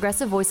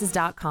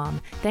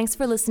 progressivevoices.com. Thanks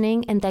for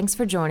listening, and thanks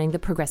for joining the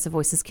Progressive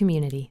Voices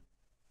community.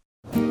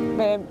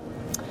 Babe,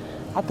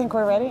 I think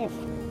we're ready.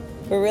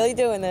 We're really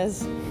doing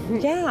this.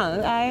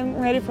 Yeah, I'm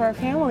ready for our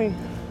family.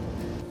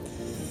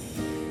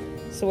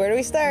 So where do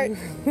we start?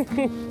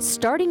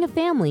 Starting a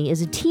family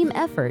is a team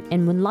effort,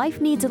 and when life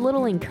needs a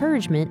little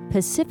encouragement,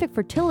 Pacific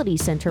Fertility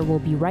Center will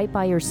be right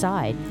by your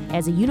side.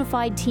 As a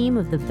unified team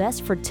of the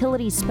best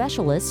fertility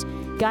specialists,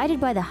 guided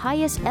by the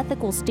highest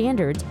ethical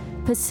standards,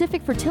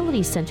 Pacific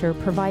Fertility Center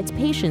provides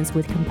patients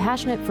with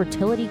compassionate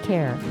fertility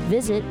care.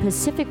 Visit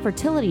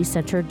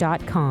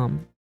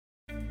pacificfertilitycenter.com.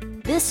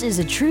 This is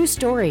a true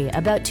story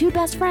about two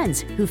best friends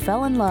who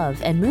fell in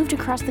love and moved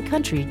across the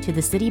country to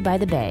the city by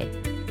the bay.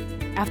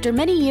 After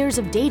many years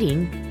of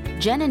dating,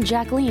 Jen and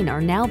Jacqueline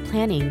are now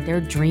planning their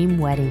dream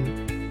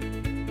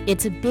wedding.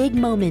 It's a big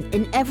moment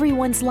in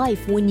everyone's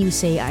life when you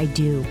say I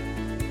do,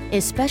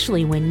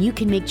 especially when you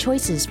can make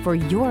choices for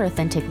your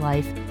authentic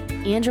life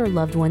and your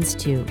loved ones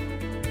too.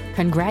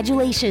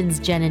 Congratulations,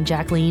 Jen and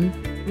Jacqueline.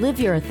 Live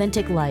your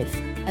authentic life.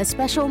 A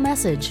special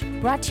message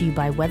brought to you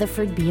by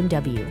Weatherford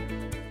BMW.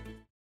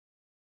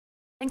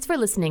 Thanks Thanks for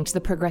listening to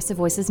the Progressive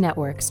Voices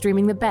Network,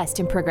 streaming the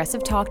best in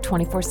progressive talk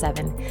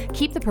 24/7.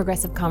 Keep the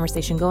progressive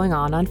conversation going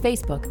on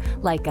Facebook.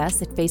 Like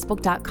us at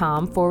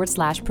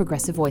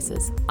facebook.com/Progressive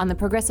Voices. On the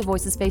Progressive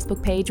Voices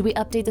Facebook page, we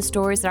update the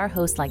stories that our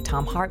hosts like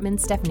Tom Hartman,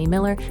 Stephanie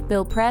Miller,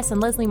 Bill Press, and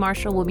Leslie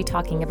Marshall will be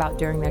talking about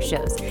during their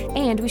shows.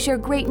 And we share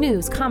great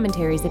news,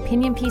 commentaries,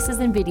 opinion pieces,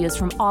 and videos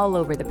from all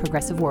over the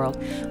progressive world.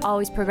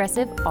 Always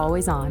progressive,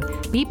 always on.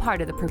 Be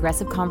part of the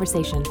progressive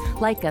conversation.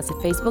 Like us at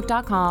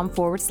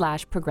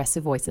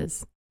facebook.com/Progressive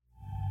Voices.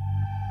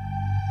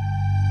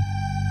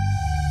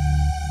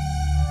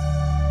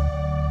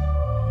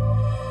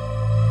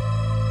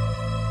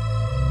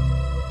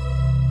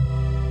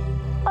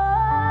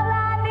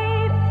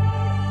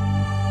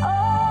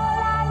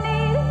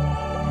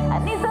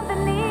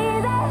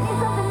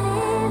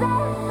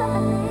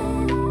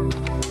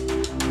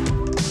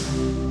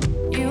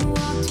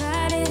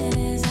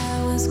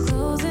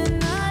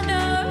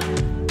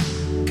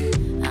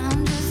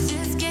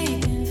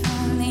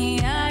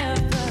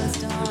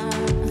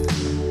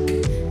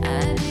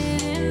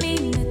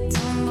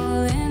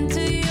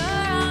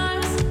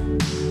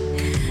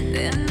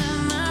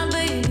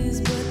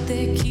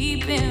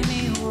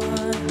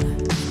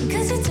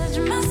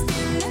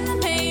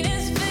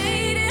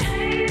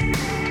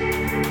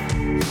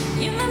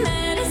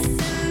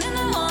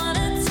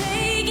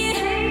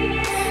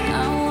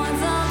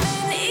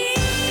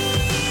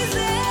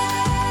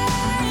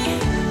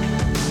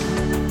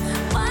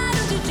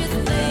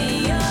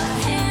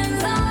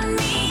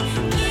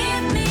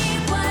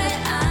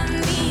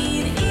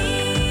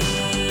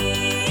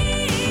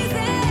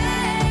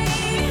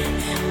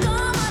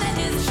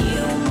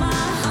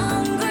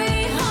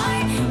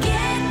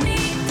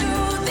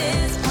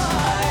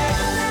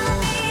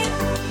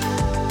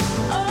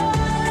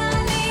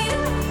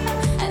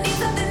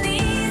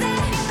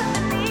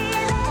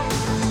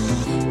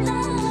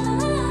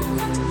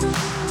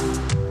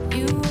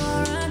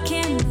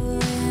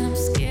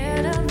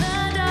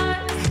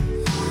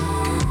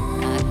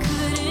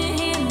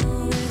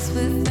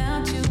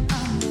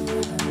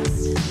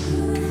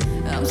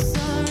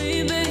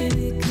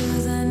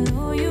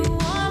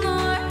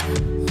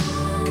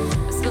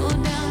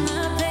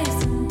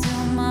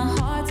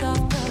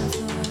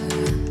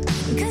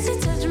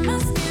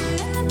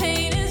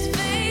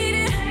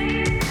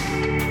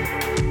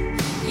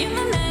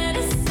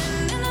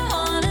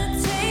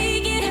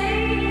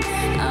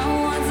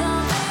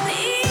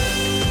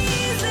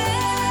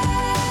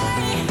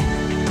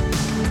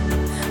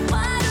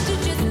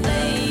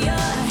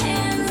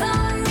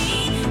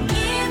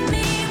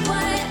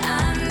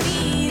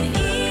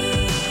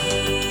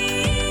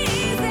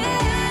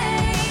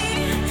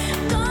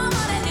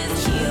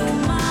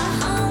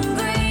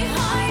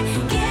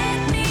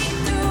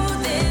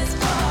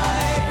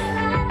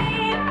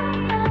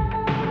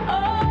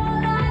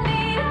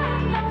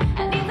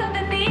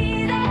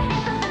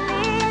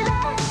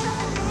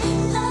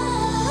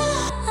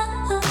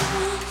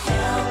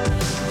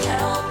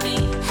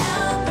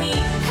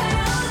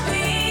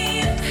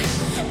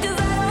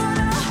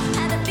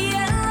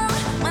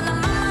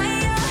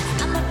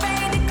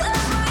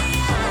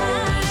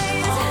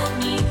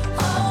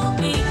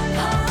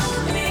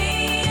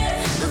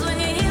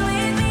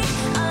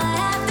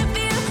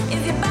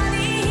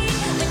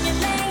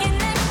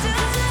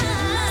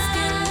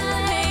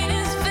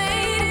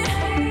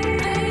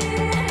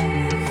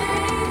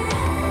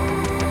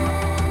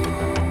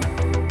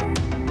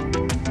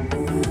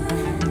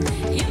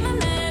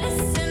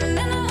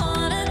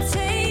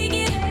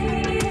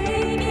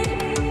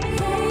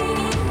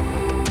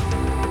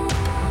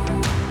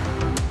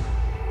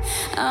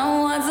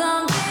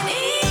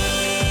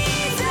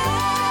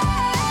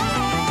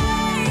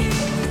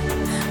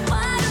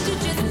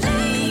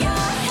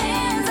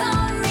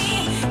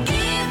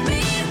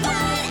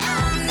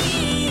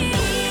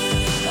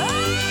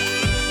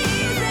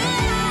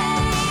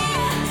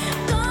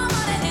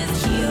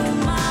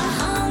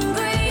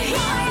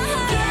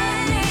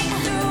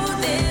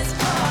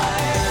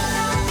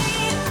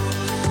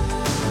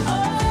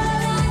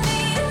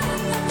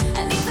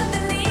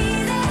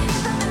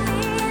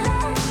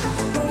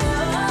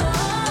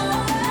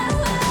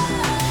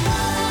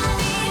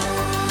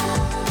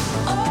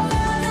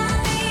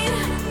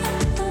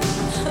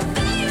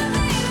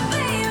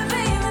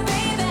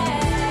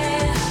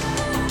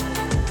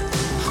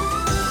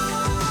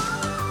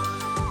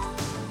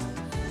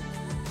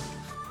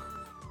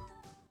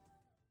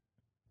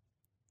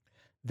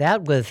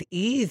 That was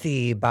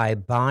Easy by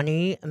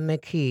Bonnie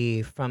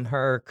McKee from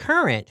her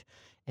current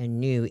and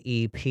new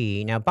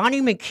EP. Now,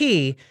 Bonnie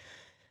McKee,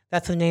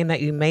 that's a name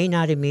that you may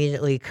not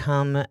immediately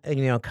come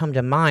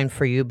to mind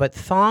for you, but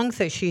songs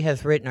that she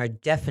has written are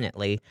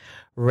definitely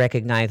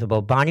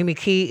recognizable. Bonnie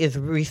McKee is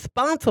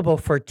responsible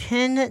for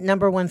 10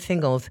 number one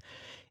singles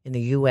in the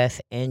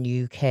U.S. and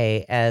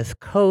U.K. as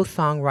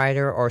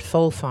co-songwriter or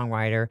sole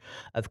songwriter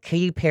of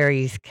Katy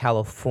Perry's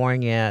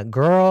California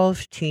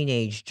Girls,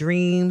 Teenage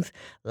Dreams,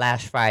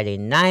 Last Friday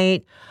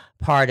Night,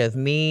 Part of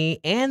Me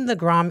and the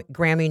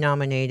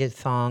Grammy-nominated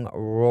song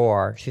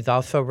Roar. She's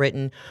also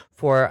written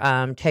for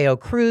Teo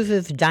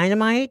Cruz's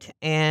Dynamite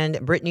and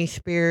Britney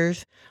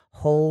Spears'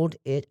 Hold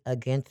It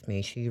Against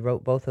Me. She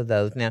wrote both of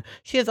those. Now,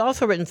 she has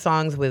also written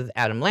songs with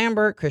Adam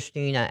Lambert,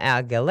 Christina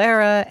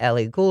Aguilera,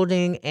 Ellie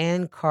Goulding,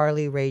 and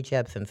Carly Rae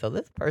Jepsen. So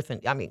this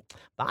person, I mean,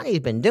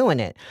 Bonnie's been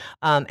doing it.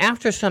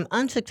 After some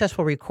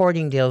unsuccessful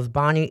recording deals,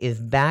 Bonnie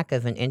is back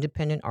as an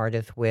independent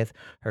artist with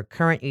her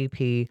current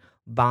EP,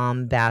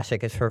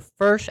 Bombastic. It's her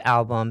first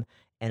album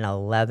in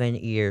 11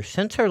 years.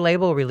 Since her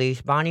label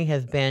release, Bonnie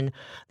has been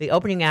the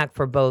opening act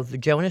for both the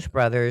Jonas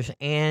Brothers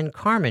and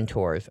Carmen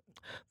tours.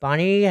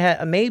 Bonnie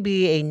may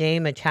be a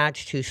name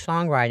attached to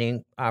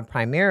songwriting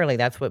primarily.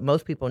 That's what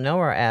most people know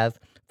her as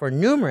for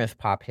numerous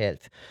pop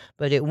hits.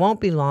 But it won't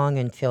be long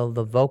until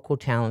the vocal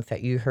talents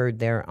that you heard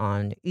there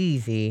on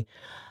Easy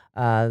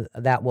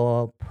that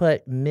will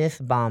put Miss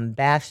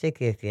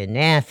Bombastic If You're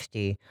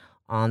Nasty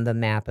on the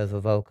map as a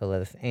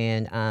vocalist.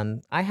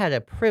 And I had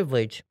a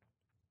privilege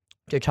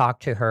to talk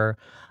to her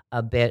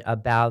a bit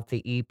about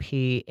the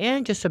EP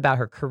and just about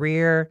her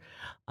career,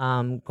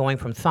 going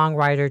from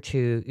songwriter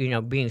to,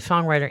 being a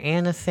songwriter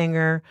and a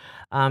singer.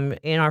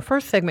 In our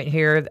first segment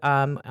here,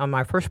 on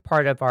my first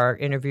part of our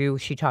interview,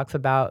 she talks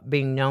about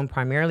being known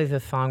primarily as a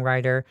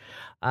songwriter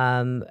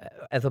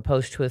as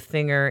opposed to a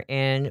singer,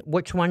 and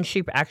which one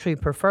she actually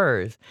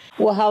prefers.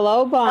 Well,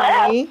 hello,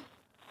 Bonnie. Hello.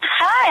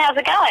 Hi, how's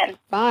it going?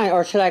 Fine,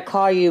 or should I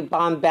call you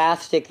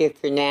Bombastic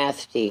if you're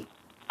nasty?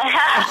 Love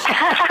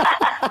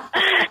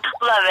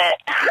it.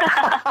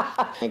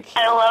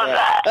 I love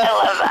that.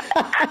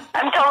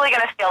 I'm totally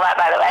going to steal that,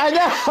 by the way. I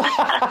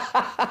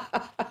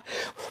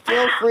know.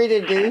 Feel free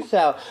to do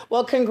so.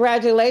 Well,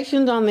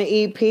 congratulations on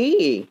the EP.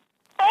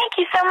 Thank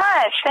you so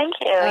much. Thank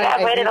you.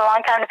 I've waited a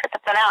long time to put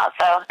this one out,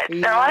 so it's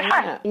been a lot of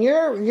fun.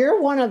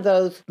 You're one of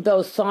those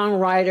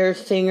songwriter,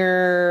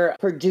 singer,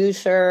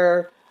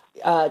 producer,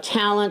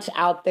 talents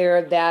out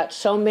there that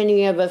so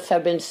many of us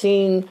have been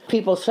seeing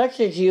people such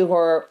as you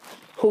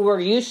who we're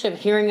used to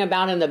hearing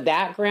about in the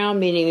background,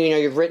 meaning,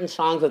 you've written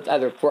songs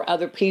for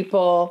other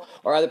people,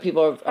 or other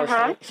people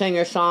are singing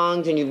your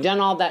songs, and you've done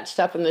all that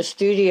stuff in the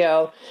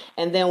studio,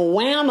 and then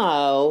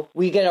whammo,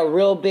 we get a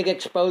real big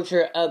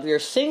exposure of your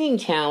singing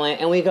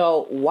talent, and we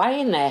go, why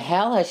in the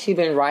hell has she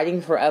been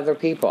writing for other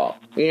people?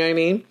 You know what I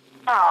mean?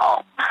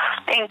 Oh,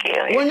 thank you.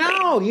 Well,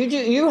 no, you do.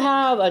 You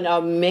have an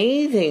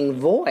amazing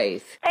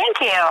voice.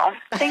 Thank you.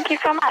 Thank you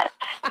so much.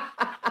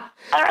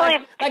 I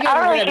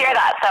don't really hear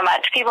that so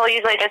much. People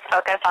usually just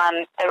focus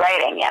on the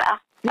writing, Yeah,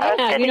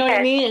 you know what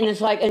I mean? And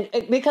it's like,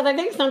 because I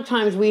think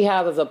sometimes we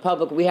have, as a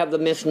public, we have the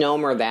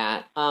misnomer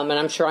that, and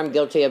I'm sure I'm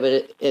guilty of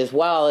it as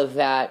well, is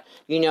that,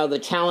 the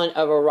talent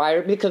of a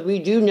writer, because we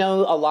do know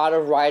a lot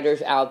of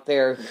writers out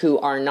there who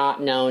are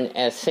not known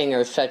as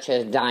singers, such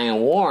as Diane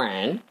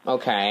Warren,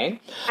 okay?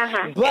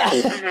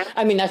 But,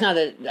 I mean, that's not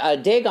a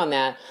dig on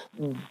that,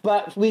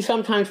 but we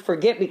sometimes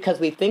forget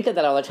because we think of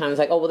that all the time. It's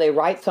like, oh, well, they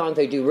write songs,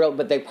 they do real,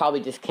 but they probably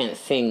just can't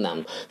sing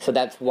them, so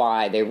that's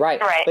why they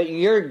write. Right. But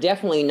you're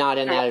definitely not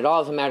in that at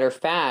all. As a matter of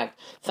fact,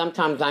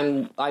 sometimes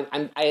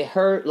I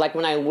heard, like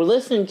when I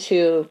listen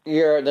to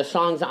the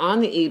songs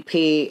on the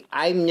EP,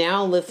 I'm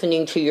now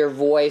listening to your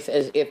voice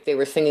as if they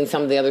were singing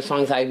some of the other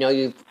songs I know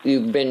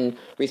you've been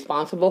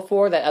responsible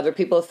for that other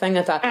people sing.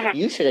 I thought,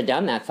 you should have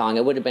done that song.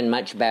 It would have been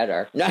much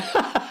better.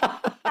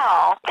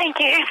 Oh, thank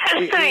you. So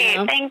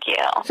sweet. Thank you.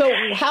 So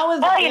how is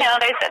it? Well,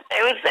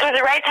 it was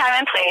the right time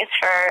and place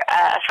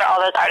for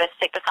all those artists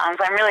to take the songs.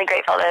 I'm really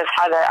grateful to have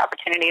had the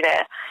opportunity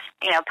to,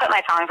 put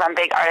my songs on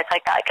big artists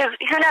like that. Because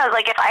who knows,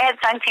 like if I had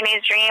sung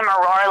Teenage Dream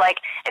or Roar, like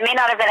it may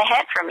not have been a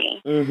hit for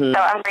me. So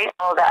I'm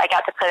grateful that I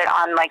got to put it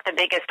on like the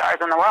biggest stars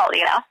in the world,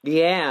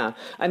 Yeah.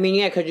 I mean,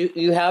 yeah, because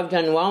you have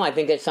done well. I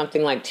think it's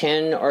something like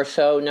 10 or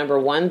so number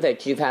one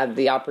that you've had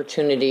the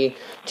opportunity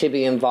to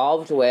be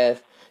involved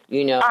with,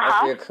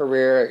 of your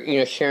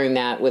career, sharing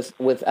that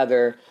with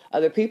other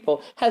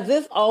people. Has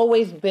this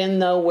always been,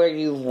 though, where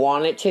you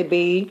want it to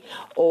be?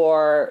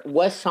 Or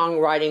was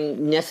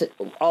songwriting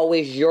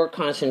always your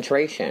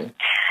concentration?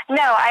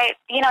 No, I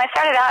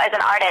started out as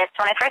an artist.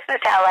 When I first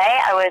moved to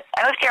LA, I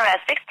moved here when I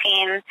was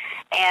 16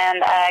 and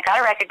got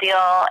a record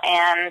deal,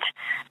 and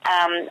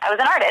I was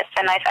an artist,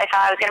 and I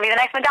thought I was going to be the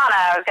next Madonna,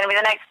 I was going to be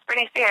the next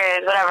Britney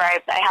Spears, whatever.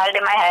 I had it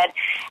in my head.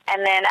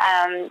 And then,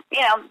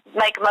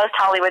 like most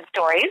Hollywood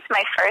stories,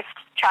 my first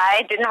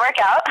try didn't work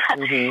out,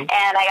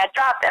 and I got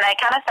dropped, and I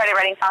kind of started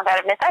writing songs out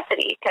of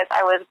necessity because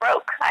I was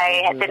broke.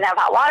 I didn't have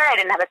hot water, I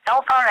didn't have a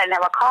cell phone, I didn't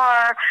have a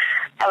car.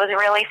 I was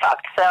really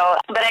fucked. So,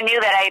 but I knew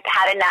that I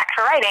had a knack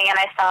for writing, and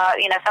I saw,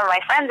 some of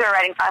my friends were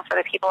writing songs for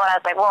other people, and I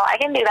was like, well, I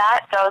can do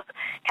that. So I was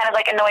kind of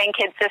like annoying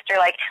kid sister,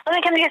 like, let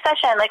me come to your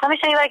session, like, let me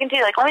show you what I can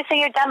do, like, let me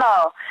sing your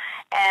demo.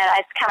 And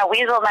I kind of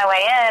weaseled my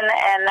way in,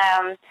 and,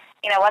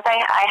 once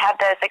I had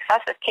the success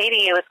with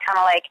Katie, it was kind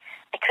of like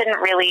I couldn't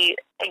really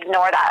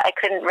ignore that. I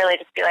couldn't really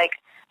just be like,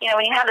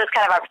 when you have those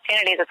kind of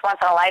opportunities, it's once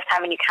in a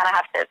lifetime, and you kind of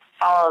have to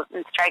follow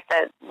and strike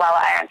while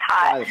the iron's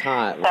hot. It's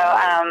hot. So,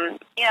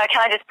 I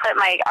kind of just put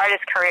my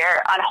artist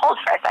career on hold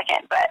for a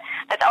second, but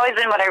that's always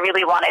been what I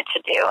really wanted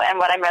to do, and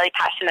what I'm really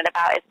passionate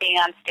about is being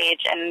on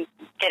stage and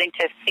getting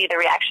to see the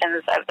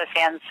reactions of the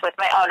fans with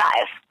my own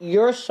eyes.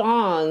 Your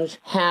songs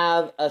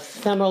have a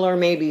similar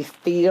maybe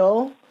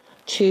feel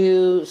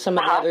to some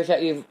of the others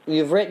that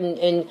you've written,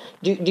 and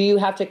do you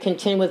have to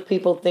contend with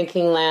people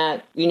thinking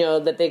that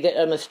that they get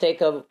a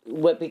mistake of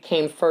what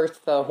became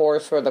first, the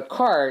horse or the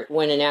cart,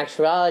 when in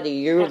actuality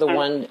you're the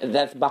one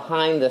that's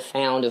behind the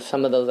sound of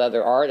some of those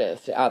other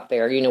artists out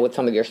there, with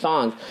some of your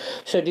songs.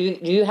 So do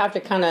you have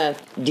to kind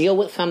of deal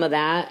with some of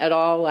that at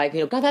all? Like,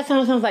 God, that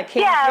sounds like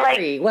Katy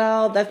Perry.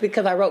 Well, that's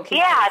because I wrote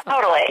Katy Perry. Yeah,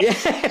 totally.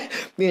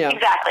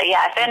 Exactly,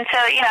 yes. And so,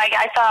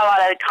 I saw a lot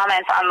of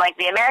comments on like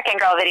the American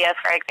Girl videos,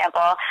 for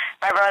example.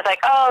 Everyone was like,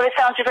 "Oh, this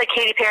sounds just like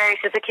Katy Perry.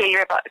 It's just a Katy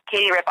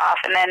ripoff."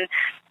 And then,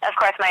 of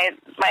course, my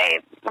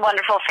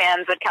wonderful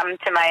fans would come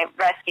to my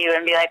rescue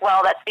and be like, "Well,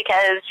 that's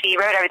because she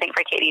wrote everything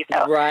for Katy."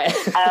 So, right.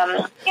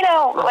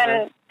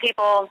 When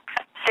people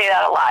say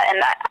that a lot, and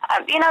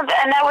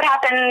and that would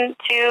happen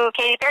to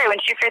Katy Perry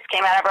when she first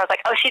came out. Everyone was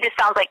like, "Oh, she just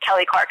sounds like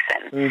Kelly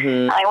Clarkson."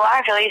 I'm like, well,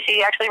 actually,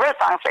 she actually wrote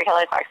songs for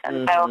Kelly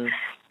Clarkson. So.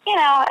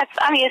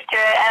 I'm used to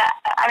it. And,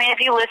 I mean, if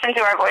you listen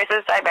to our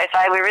voices side by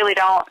side, we really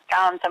don't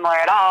sound similar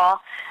at all.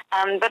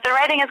 But the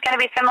writing is going to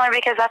be similar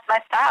because that's my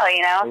style,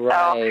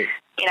 Right.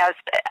 So,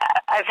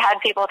 I've had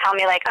people tell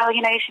me, like, oh,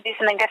 you should do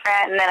something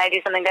different, and then I do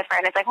something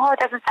different, and it's like, well, it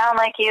doesn't sound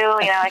like you,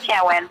 I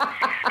can't win.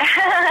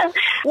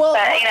 Well,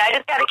 but, I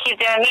just got to keep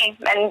doing me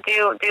and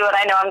do what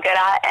I know I'm good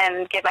at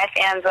and give my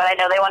fans what I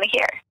know they want to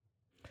hear.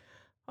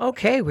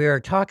 Okay, we are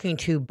talking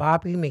to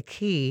Bobby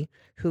McKee,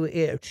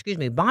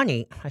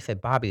 Bonnie. I said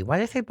Bobby. Why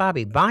did I say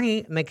Bobby?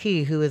 Bonnie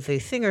McKee, who is a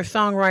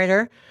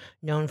singer-songwriter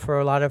known for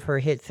a lot of her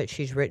hits that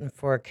she's written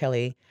for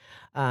Kelly.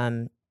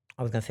 I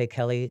was going to say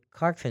Kelly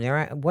Clarkson.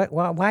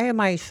 Why am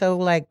I so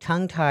like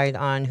tongue-tied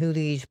on who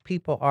these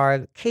people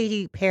are?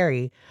 Katy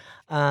Perry.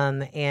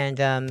 So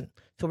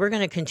we're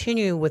going to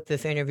continue with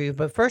this interview,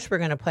 but first we're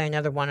going to play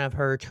another one of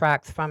her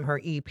tracks from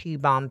her EP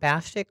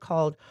Bombastic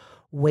called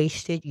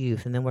Wasted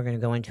Youth. And then we're going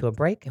to go into a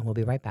break, and we'll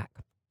be right back.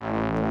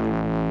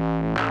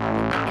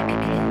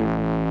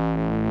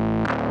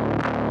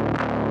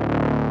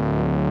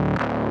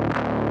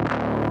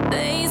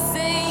 They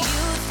say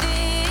youth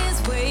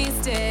is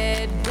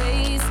wasted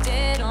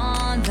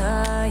on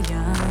the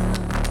young.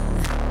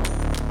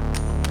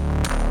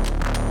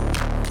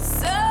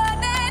 So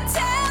then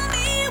tell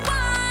me,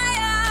 why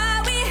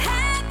are we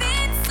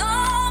having so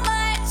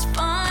much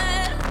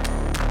fun?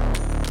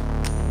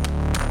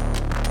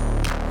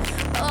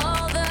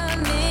 All the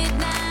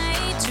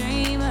midnight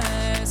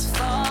dreamers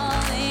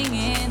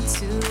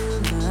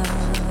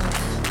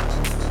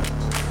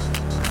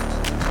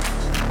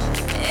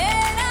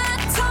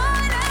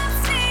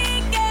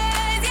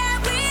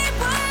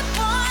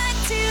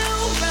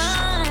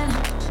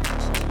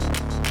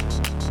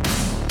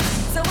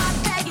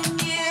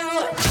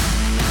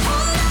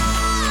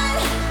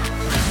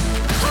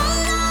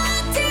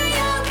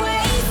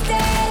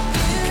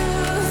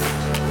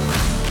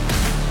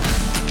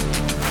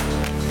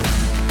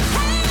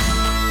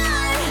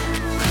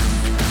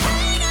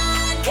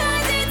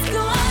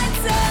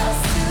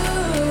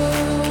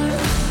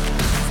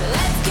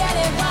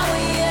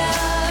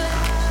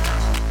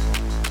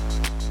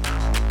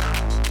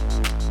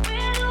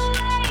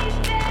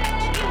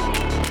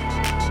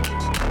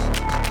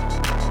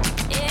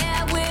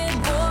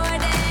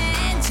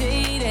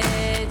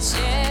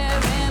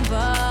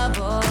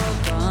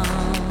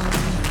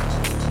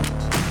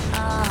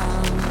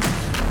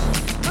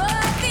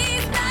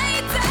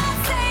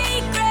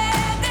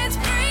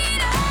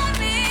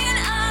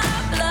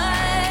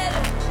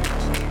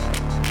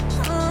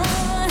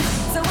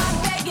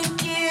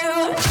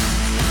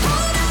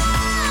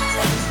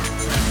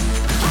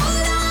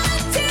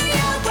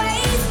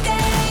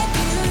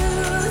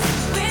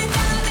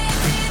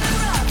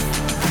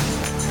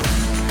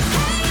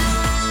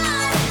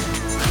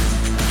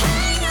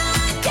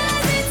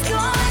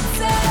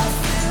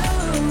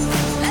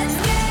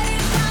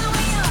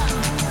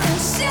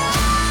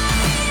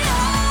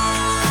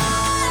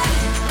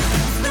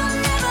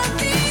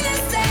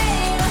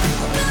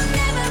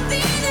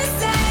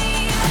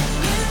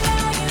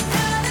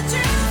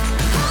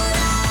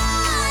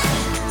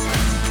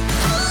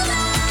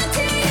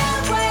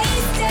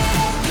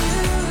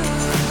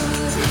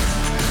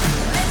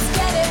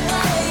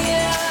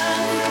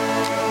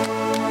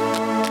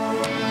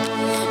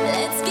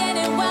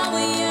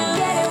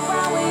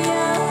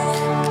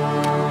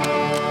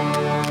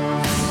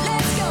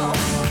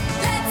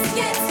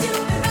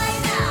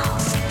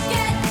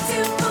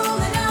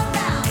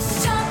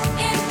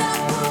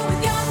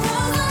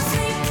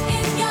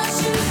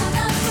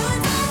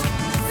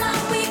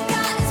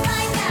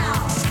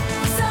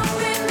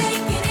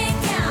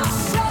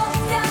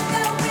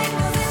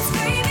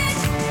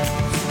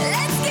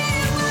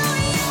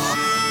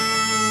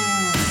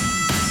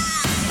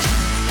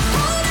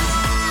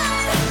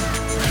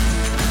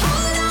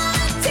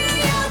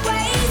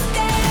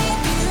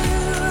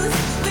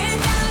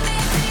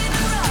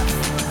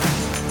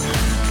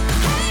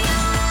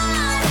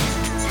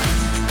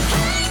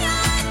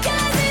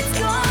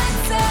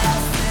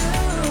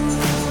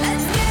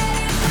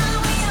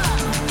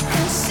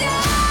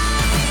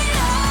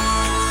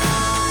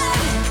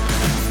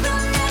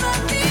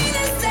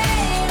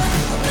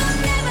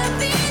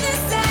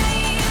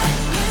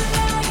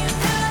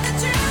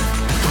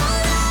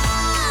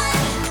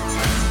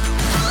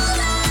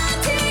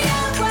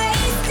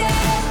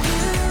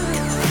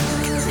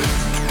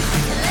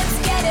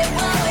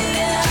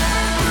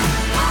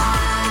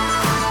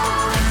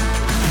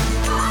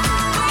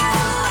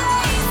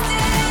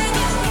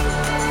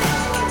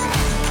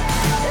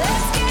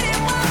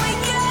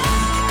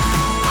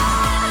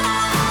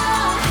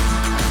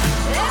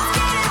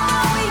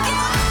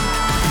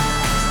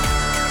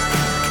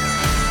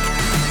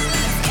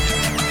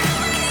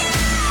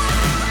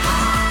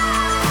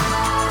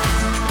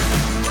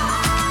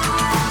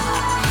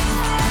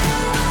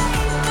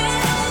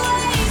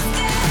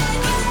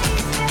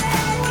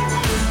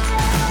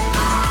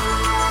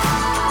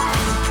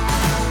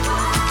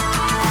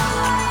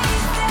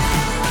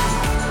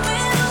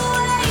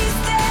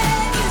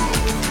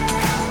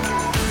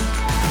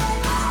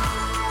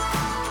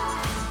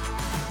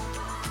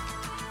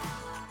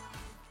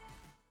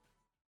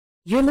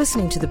You're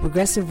listening to the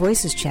Progressive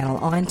Voices channel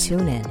on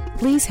TuneIn.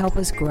 Please help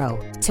us grow.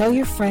 Tell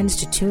your friends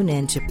to tune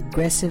in to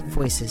Progressive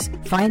Voices.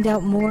 Find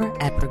out more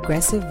at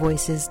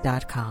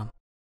progressivevoices.com.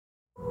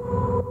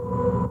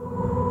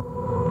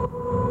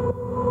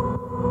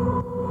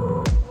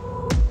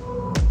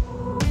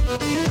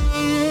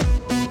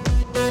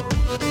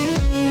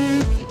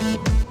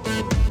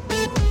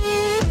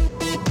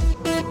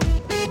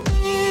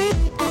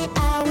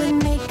 I would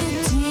make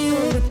a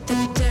deal with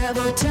the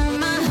devil, turn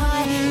my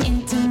heart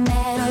into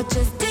metal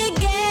just to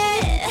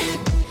get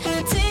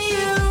to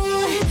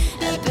you.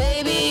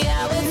 Baby,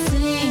 I would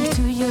sink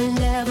to your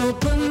level,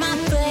 put my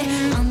foot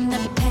on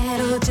the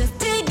pedal just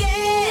to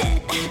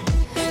get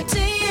to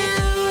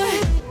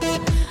you.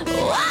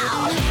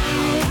 Wow.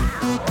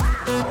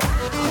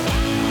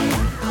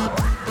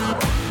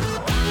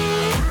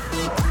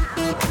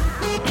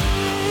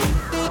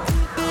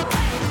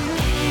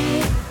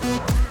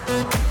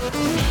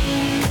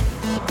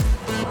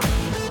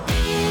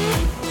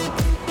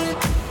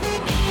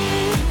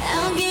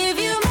 I'll give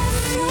you my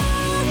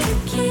soul to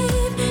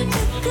keep, the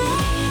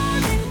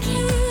golden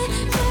key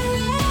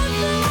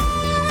forever.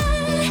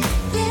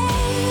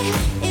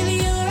 Yeah, if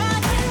you're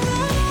rock and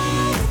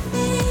roll with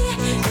me, we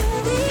can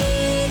be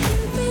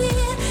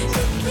together.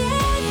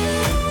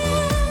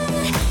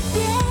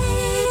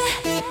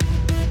 Yeah,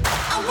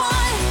 I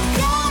want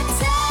your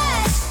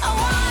touch, I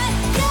want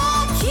your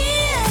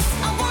kiss,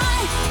 I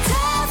want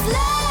tough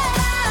love.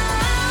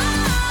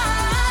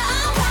 I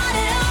want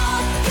it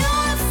all,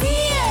 your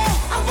fear,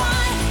 I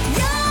want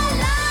your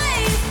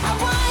life, I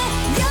want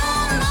your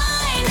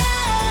mind.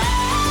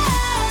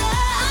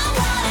 I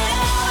want it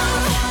all,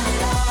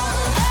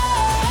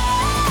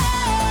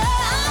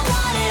 I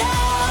want it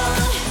all.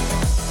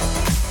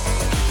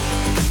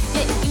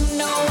 Yeah, you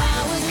know I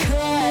would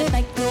cut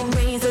like a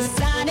razor,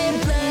 signing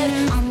blood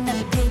on the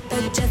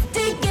paper just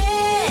to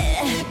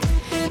get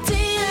to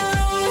you.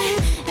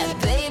 And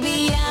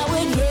baby, I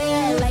would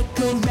yell like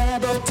a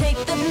rebel, take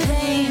the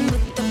pain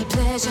with the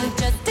pleasure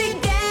just to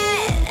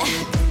get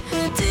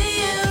to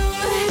you.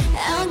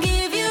 I'll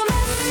give you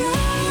my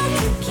soul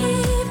to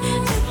keep, the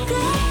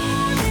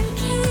golden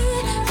key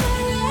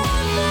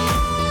forever.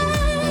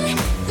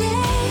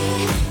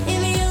 Yeah,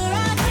 if you're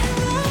rock and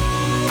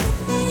roll with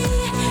me, we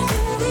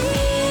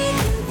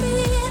can be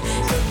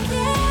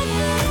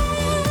together.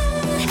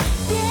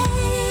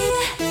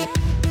 Yeah,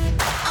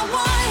 I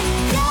want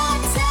your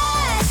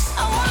touch, I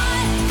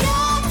want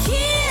your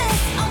kiss,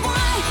 I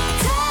want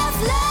tough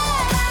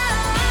love. I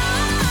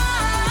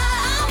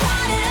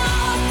want it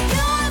all,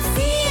 your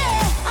fear,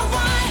 I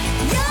want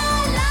your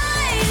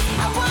life,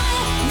 I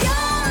want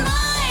your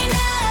mind.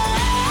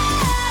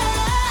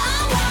 I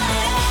want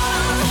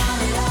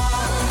it all, I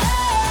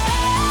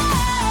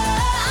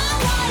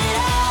want it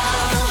all.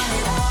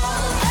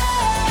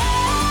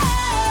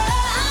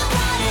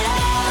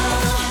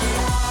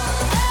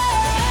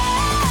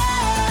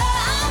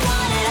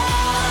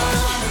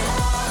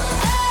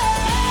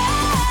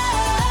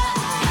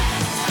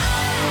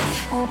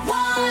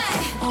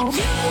 Want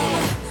you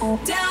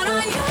down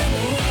on your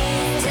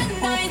knees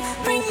tonight,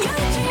 bring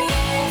your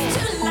dreams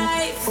to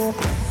life.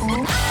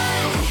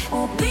 I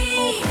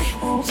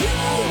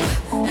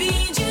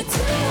need you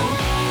to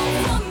long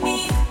for me,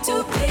 to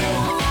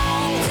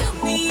belong to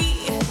me.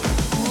 I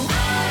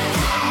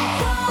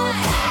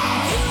want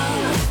you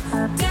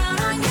down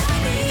on your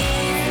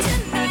knees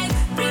tonight,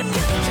 bring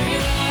your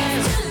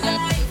dreams to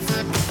life. I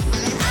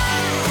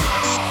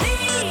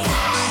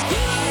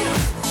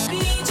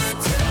need you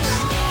to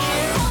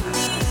long for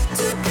me,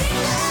 to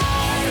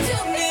belong to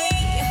me.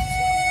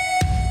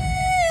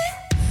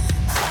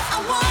 I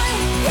want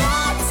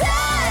your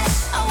touch,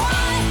 I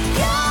want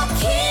your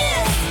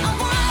kiss, I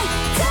want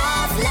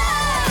tough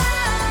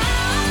love.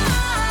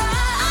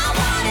 I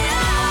want it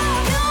all,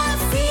 your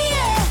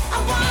fear, I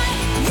want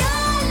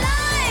your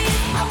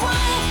life, I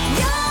want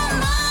your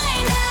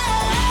mind.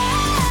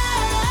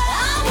 I want it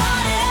all, I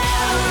want it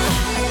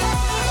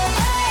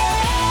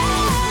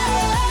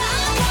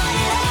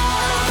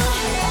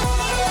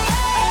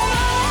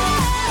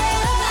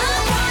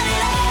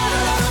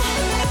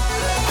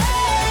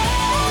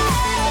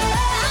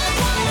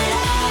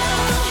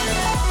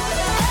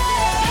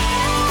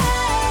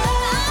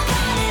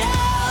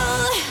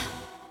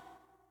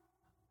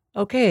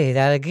Okay,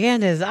 that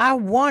again is I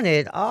Want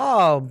It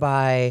All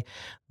by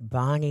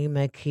Bonnie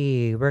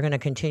McKee. We're going to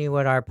continue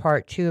with our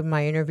part 2 of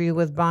my interview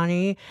with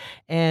Bonnie,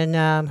 and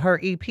her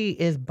EP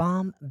is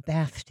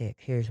Bombastic.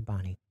 Here's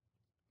Bonnie.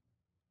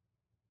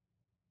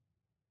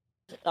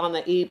 On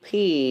the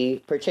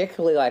EP,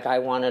 particularly like I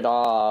Want It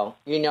All,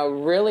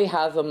 really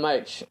has a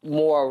much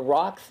more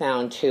rock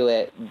sound to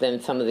it than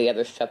some of the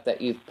other stuff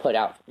that you've put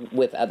out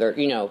with other,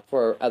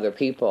 for other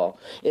people.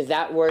 Is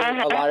that where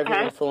a lot of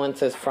your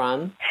influence is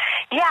from?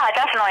 Yeah,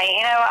 definitely.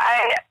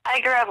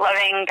 I grew up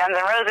loving Guns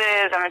N'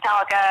 Roses and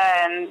Metallica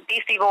and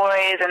Beastie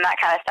Boys and that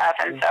kind of stuff,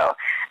 and so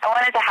I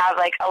wanted to have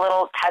like a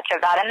little touch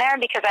of that in there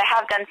because I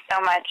have done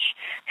so much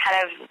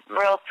kind of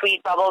real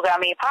sweet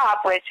bubblegummy pop,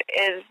 which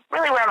is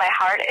really where my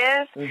heart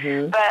is.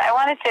 But I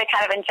wanted to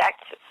kind of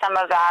inject some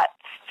of that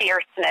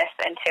fierceness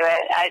into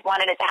it. I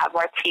wanted it to have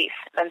more teeth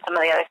than some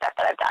of the other stuff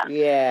that I've done.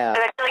 Yeah.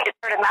 So I feel like it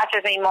sort of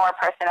matches me more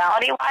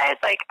personality-wise.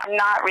 Like, I'm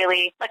not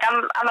really, like,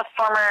 I'm a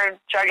former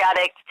drug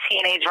addict,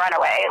 teenage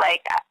runaway.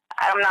 Like,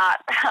 I'm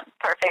not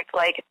perfect,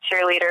 like,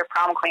 cheerleader,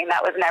 prom queen.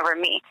 That was never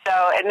me. So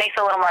it makes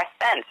a little more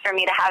sense for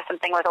me to have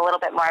something with a little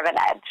bit more of an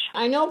edge.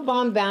 I know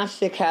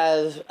Bombastic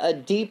has a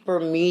deeper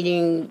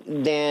meaning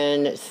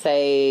than,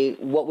 say,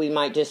 what we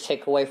might just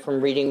take away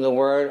from reading the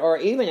word, or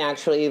even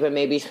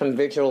maybe some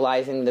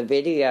visualizing the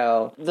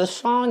video. The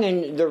song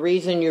and the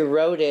reason you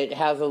wrote it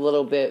has a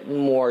little bit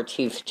more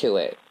teeth to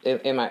it,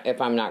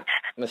 if I'm not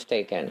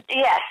mistaken.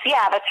 Yes,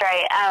 yeah, that's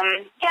right.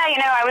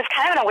 I was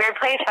kind of in a weird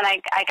place when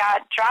I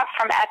got dropped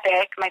from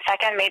Epic. My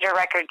second major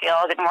record deal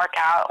didn't work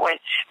out,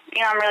 which,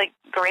 I'm really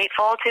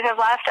grateful to have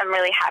left. I'm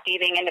really happy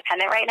being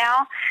independent right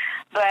now.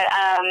 But,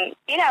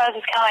 I was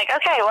just kind of like,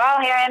 okay,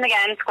 well, here I am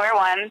again, square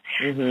one.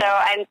 So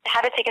I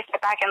had to take a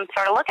step back and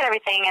sort of look at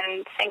everything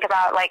and think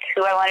about, like,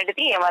 who I wanted to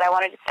be and what I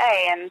wanted to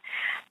say. And,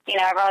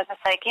 everyone was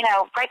just like,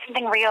 write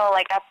something real.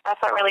 Like,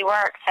 that's what really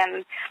works.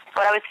 And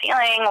what I was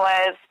feeling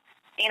was,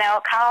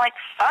 kind of like,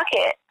 fuck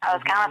it. I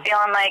was kind of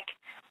feeling like,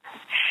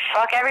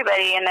 fuck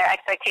everybody and their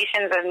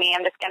expectations of me.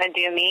 I'm just going to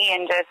do me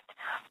and just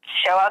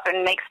show up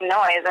and make some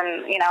noise.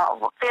 And,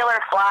 fail or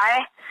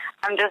fly,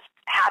 I'm just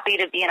happy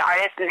to be an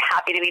artist and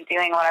happy to be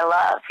doing what I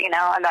love, and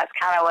that's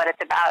kind of what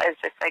it's about, is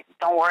just like,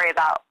 don't worry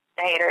about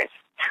the haters.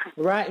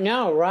 Right.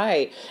 No,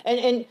 right.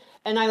 And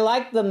I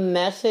like the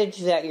message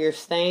that you're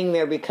saying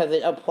there because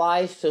it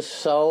applies to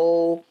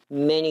so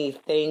many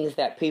things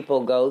that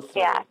people go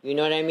through. Yeah. You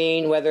know what I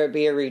mean? Whether it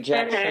be a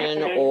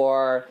rejection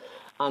or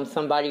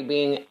somebody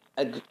being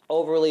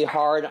overly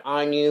hard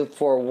on you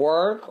for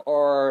work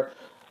or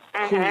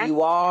who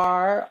you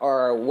are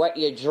or what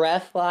you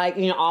dress like,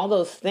 all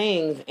those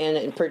things.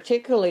 And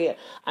particularly,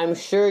 I'm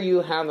sure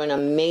you have an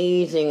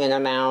amazing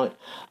amount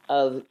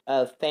of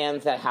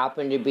fans that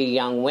happen to be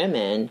young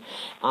women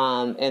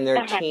in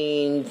their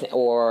teens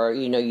or,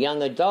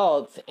 young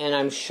adults. And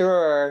I'm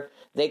sure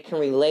they can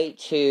relate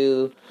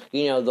to,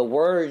 the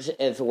words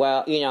as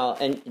well,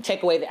 and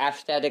take away the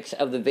aesthetics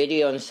of the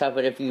video and stuff.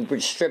 But if you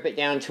strip it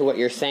down to what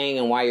you're saying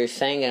and why you're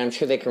saying it, I'm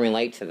sure they can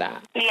relate to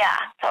that. Yeah,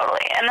 totally.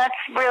 And that's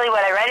really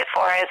what I write it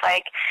for, is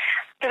like,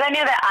 because I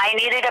knew that I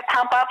needed a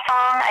pump-up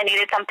song. I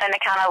needed something to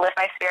kind of lift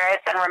my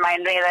spirits and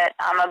remind me that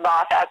I'm a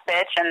boss-ass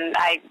bitch and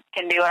I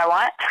can do what I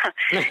want.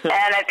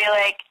 And I feel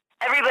like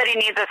everybody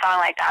needs a song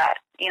like that,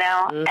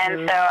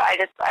 And so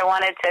I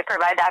wanted to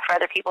provide that for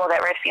other people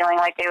that were feeling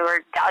like they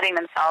were doubting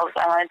themselves.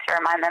 I wanted to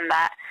remind them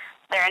that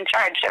they're in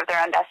charge of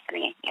their own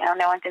destiny.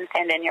 No one can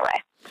stand in your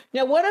way.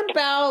 Now, what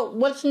about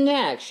what's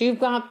next? You've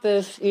got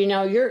this,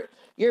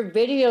 your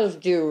videos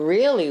do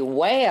really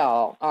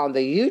well on the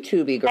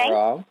YouTube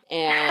girl,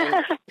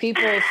 and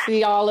people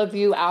see all of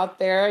you out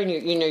there, and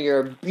you're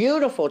a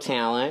beautiful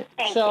talent.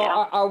 Thank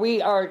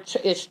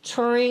you. Is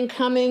touring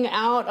coming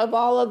out of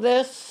all of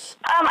this?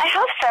 I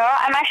hope so.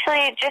 I'm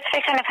actually just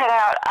fixing to put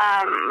out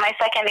my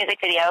second music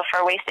video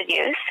for Wasted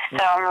Youth,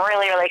 so I'm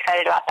really, really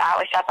excited about that.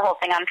 We shot the whole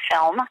thing on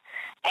film,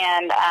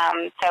 and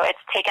so it's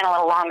taken a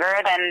little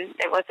longer than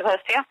it was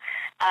supposed to.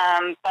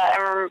 But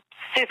I'm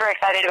super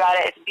excited about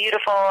it. It's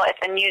beautiful. It's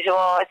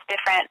unusual. It's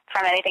different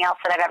from anything else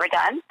that I've ever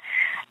done.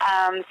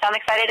 So I'm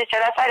excited to show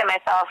that side of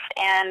myself.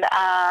 And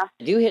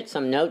you hit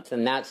some notes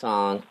in that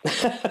song.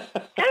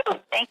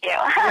 Thank you.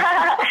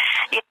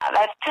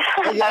 that's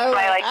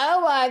my like.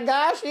 Oh my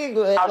gosh, you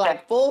good!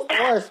 Like full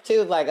force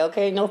too. Like,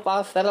 okay, no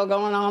falsetto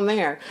going on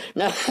there.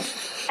 No.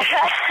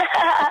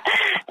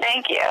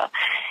 Thank you.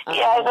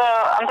 Yeah, so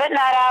I'm putting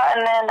that out,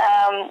 and then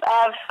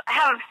I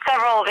have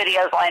several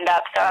videos lined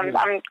up, so I'm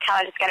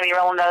kind of just going to be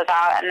rolling those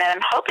out, and then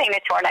I'm hoping to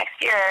tour next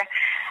year,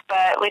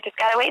 but we just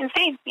got to wait and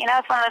see.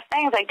 It's one of those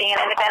things, like being an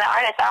independent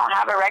artist, I don't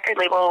have a record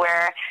label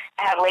where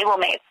I have label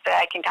mates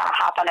that I can kind of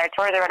hop on their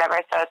tours or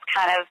whatever, so it's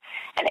kind of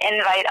an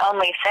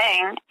invite-only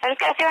thing. So I just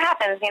got to see what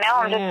happens,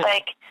 I'm just,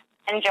 like,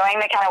 enjoying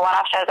the kind of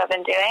one-off shows I've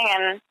been doing,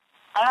 and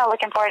I don't know,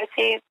 looking forward to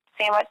seeing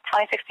what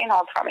 2016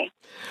 holds for me.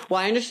 Well,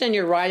 I understand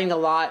you're writing a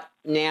lot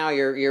now.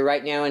 You're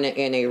right now in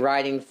a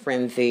writing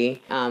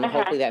frenzy.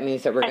 Hopefully that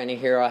means that we're going to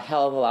hear a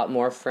hell of a lot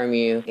more from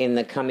you in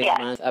the coming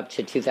months up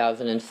to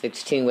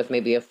 2016 with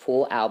maybe a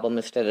full album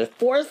instead of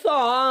 4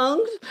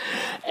 songs.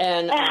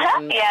 And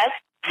yes.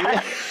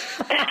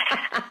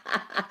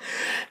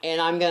 And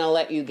I'm going to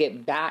let you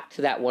get back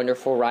to that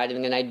wonderful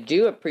writing. And I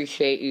do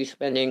appreciate you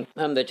spending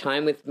the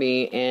time with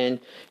me and,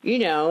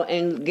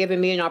 and giving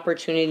me an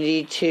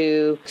opportunity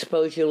to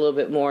expose you a little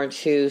bit more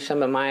to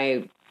some of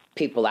my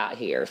people out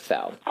here.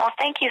 So. Well,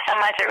 thank you so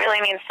much. It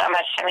really means so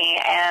much to me.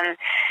 And,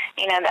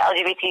 the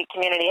LGBT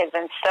community has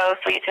been so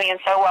sweet to me and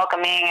so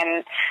welcoming.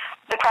 And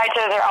the Pride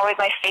shows are always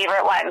my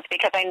favorite ones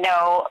because I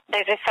know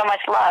there's just so much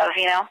love,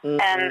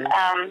 And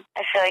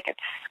I feel like it's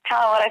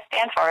kind of what I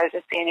stand for, is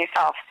just being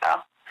yourself.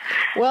 So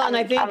Well, and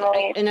I think, I'm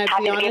really and I'd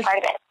happy be to be a honest, part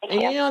of it. Thank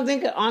and you. you know, I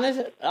think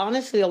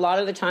honestly, a lot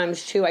of the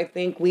times too, I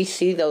think we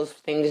see those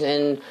things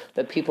in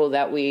the people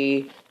that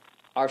we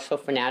are so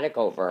fanatic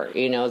over.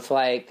 You know, it's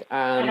like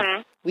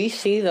we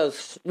see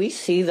those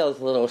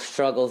little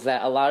struggles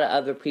that a lot of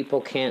other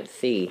people can't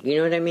see. You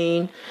know what I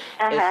mean?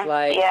 It's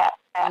like. Yeah.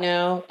 You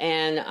know,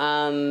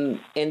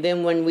 and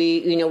then when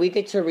we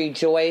get to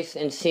rejoice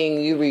and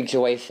seeing you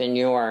rejoice in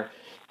your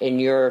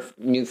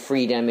new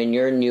freedom and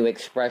your new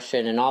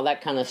expression and all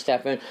that kind of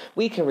stuff, and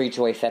we can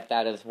rejoice at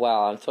that as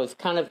well. And so it's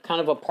kind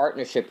of a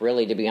partnership,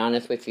 really, to be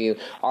honest with you.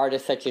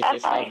 Artists such as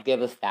yourself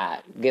give us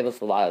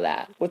a lot of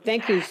that. Well,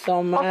 thank you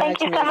so much. Well,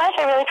 thank you so much.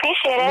 I really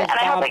appreciate it, and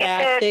I hope I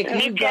get to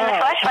meet you in the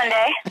flesh one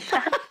day.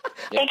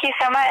 Thank you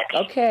so much.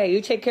 Okay,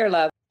 you take care,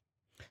 love.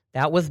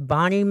 That was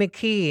Bonnie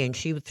McKee, and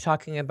she was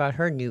talking about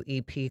her new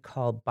EP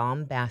called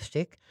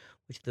Bombastic,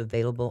 which is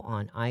available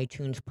on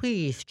iTunes.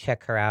 Please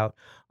check her out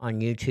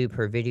on YouTube.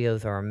 Her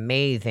videos are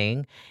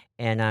amazing,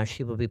 and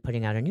she will be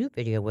putting out a new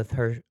video with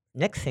her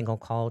next single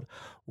called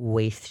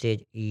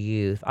Wasted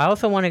Youth. I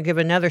also want to give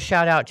another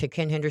shout out to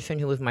Ken Henderson,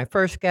 who was my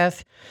first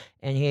guest,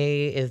 and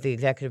he is the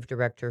executive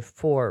director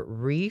for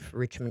REAF,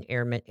 Richmond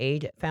Airmen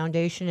Aid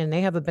Foundation, and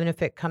they have a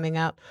benefit coming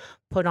up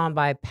put on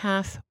by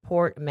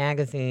Passport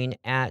Magazine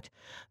at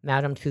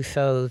Madame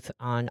Tussauds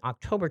on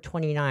October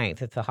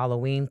 29th. It's a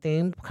Halloween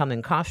theme. Come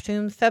in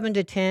costumes, 7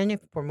 to 10.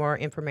 For more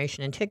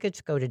information and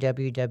tickets, go to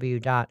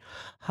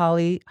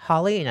www.holly,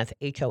 and that's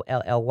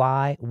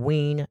HOLLY,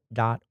 ween.org.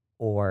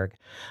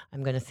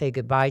 I'm going to say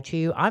goodbye to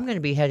you. I'm going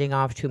to be heading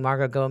off to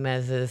Margot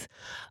Gomez's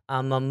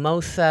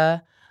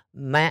Mimosa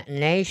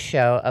matinee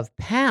show of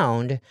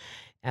Pound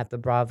at the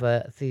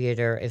Brava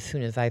Theater as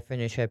soon as I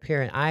finish up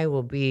here. And I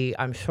will be,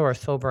 I'm sure,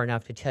 sober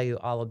enough to tell you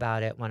all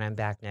about it when I'm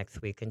back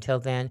next week. Until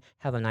then,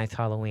 have a nice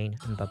Halloween,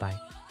 and bye-bye.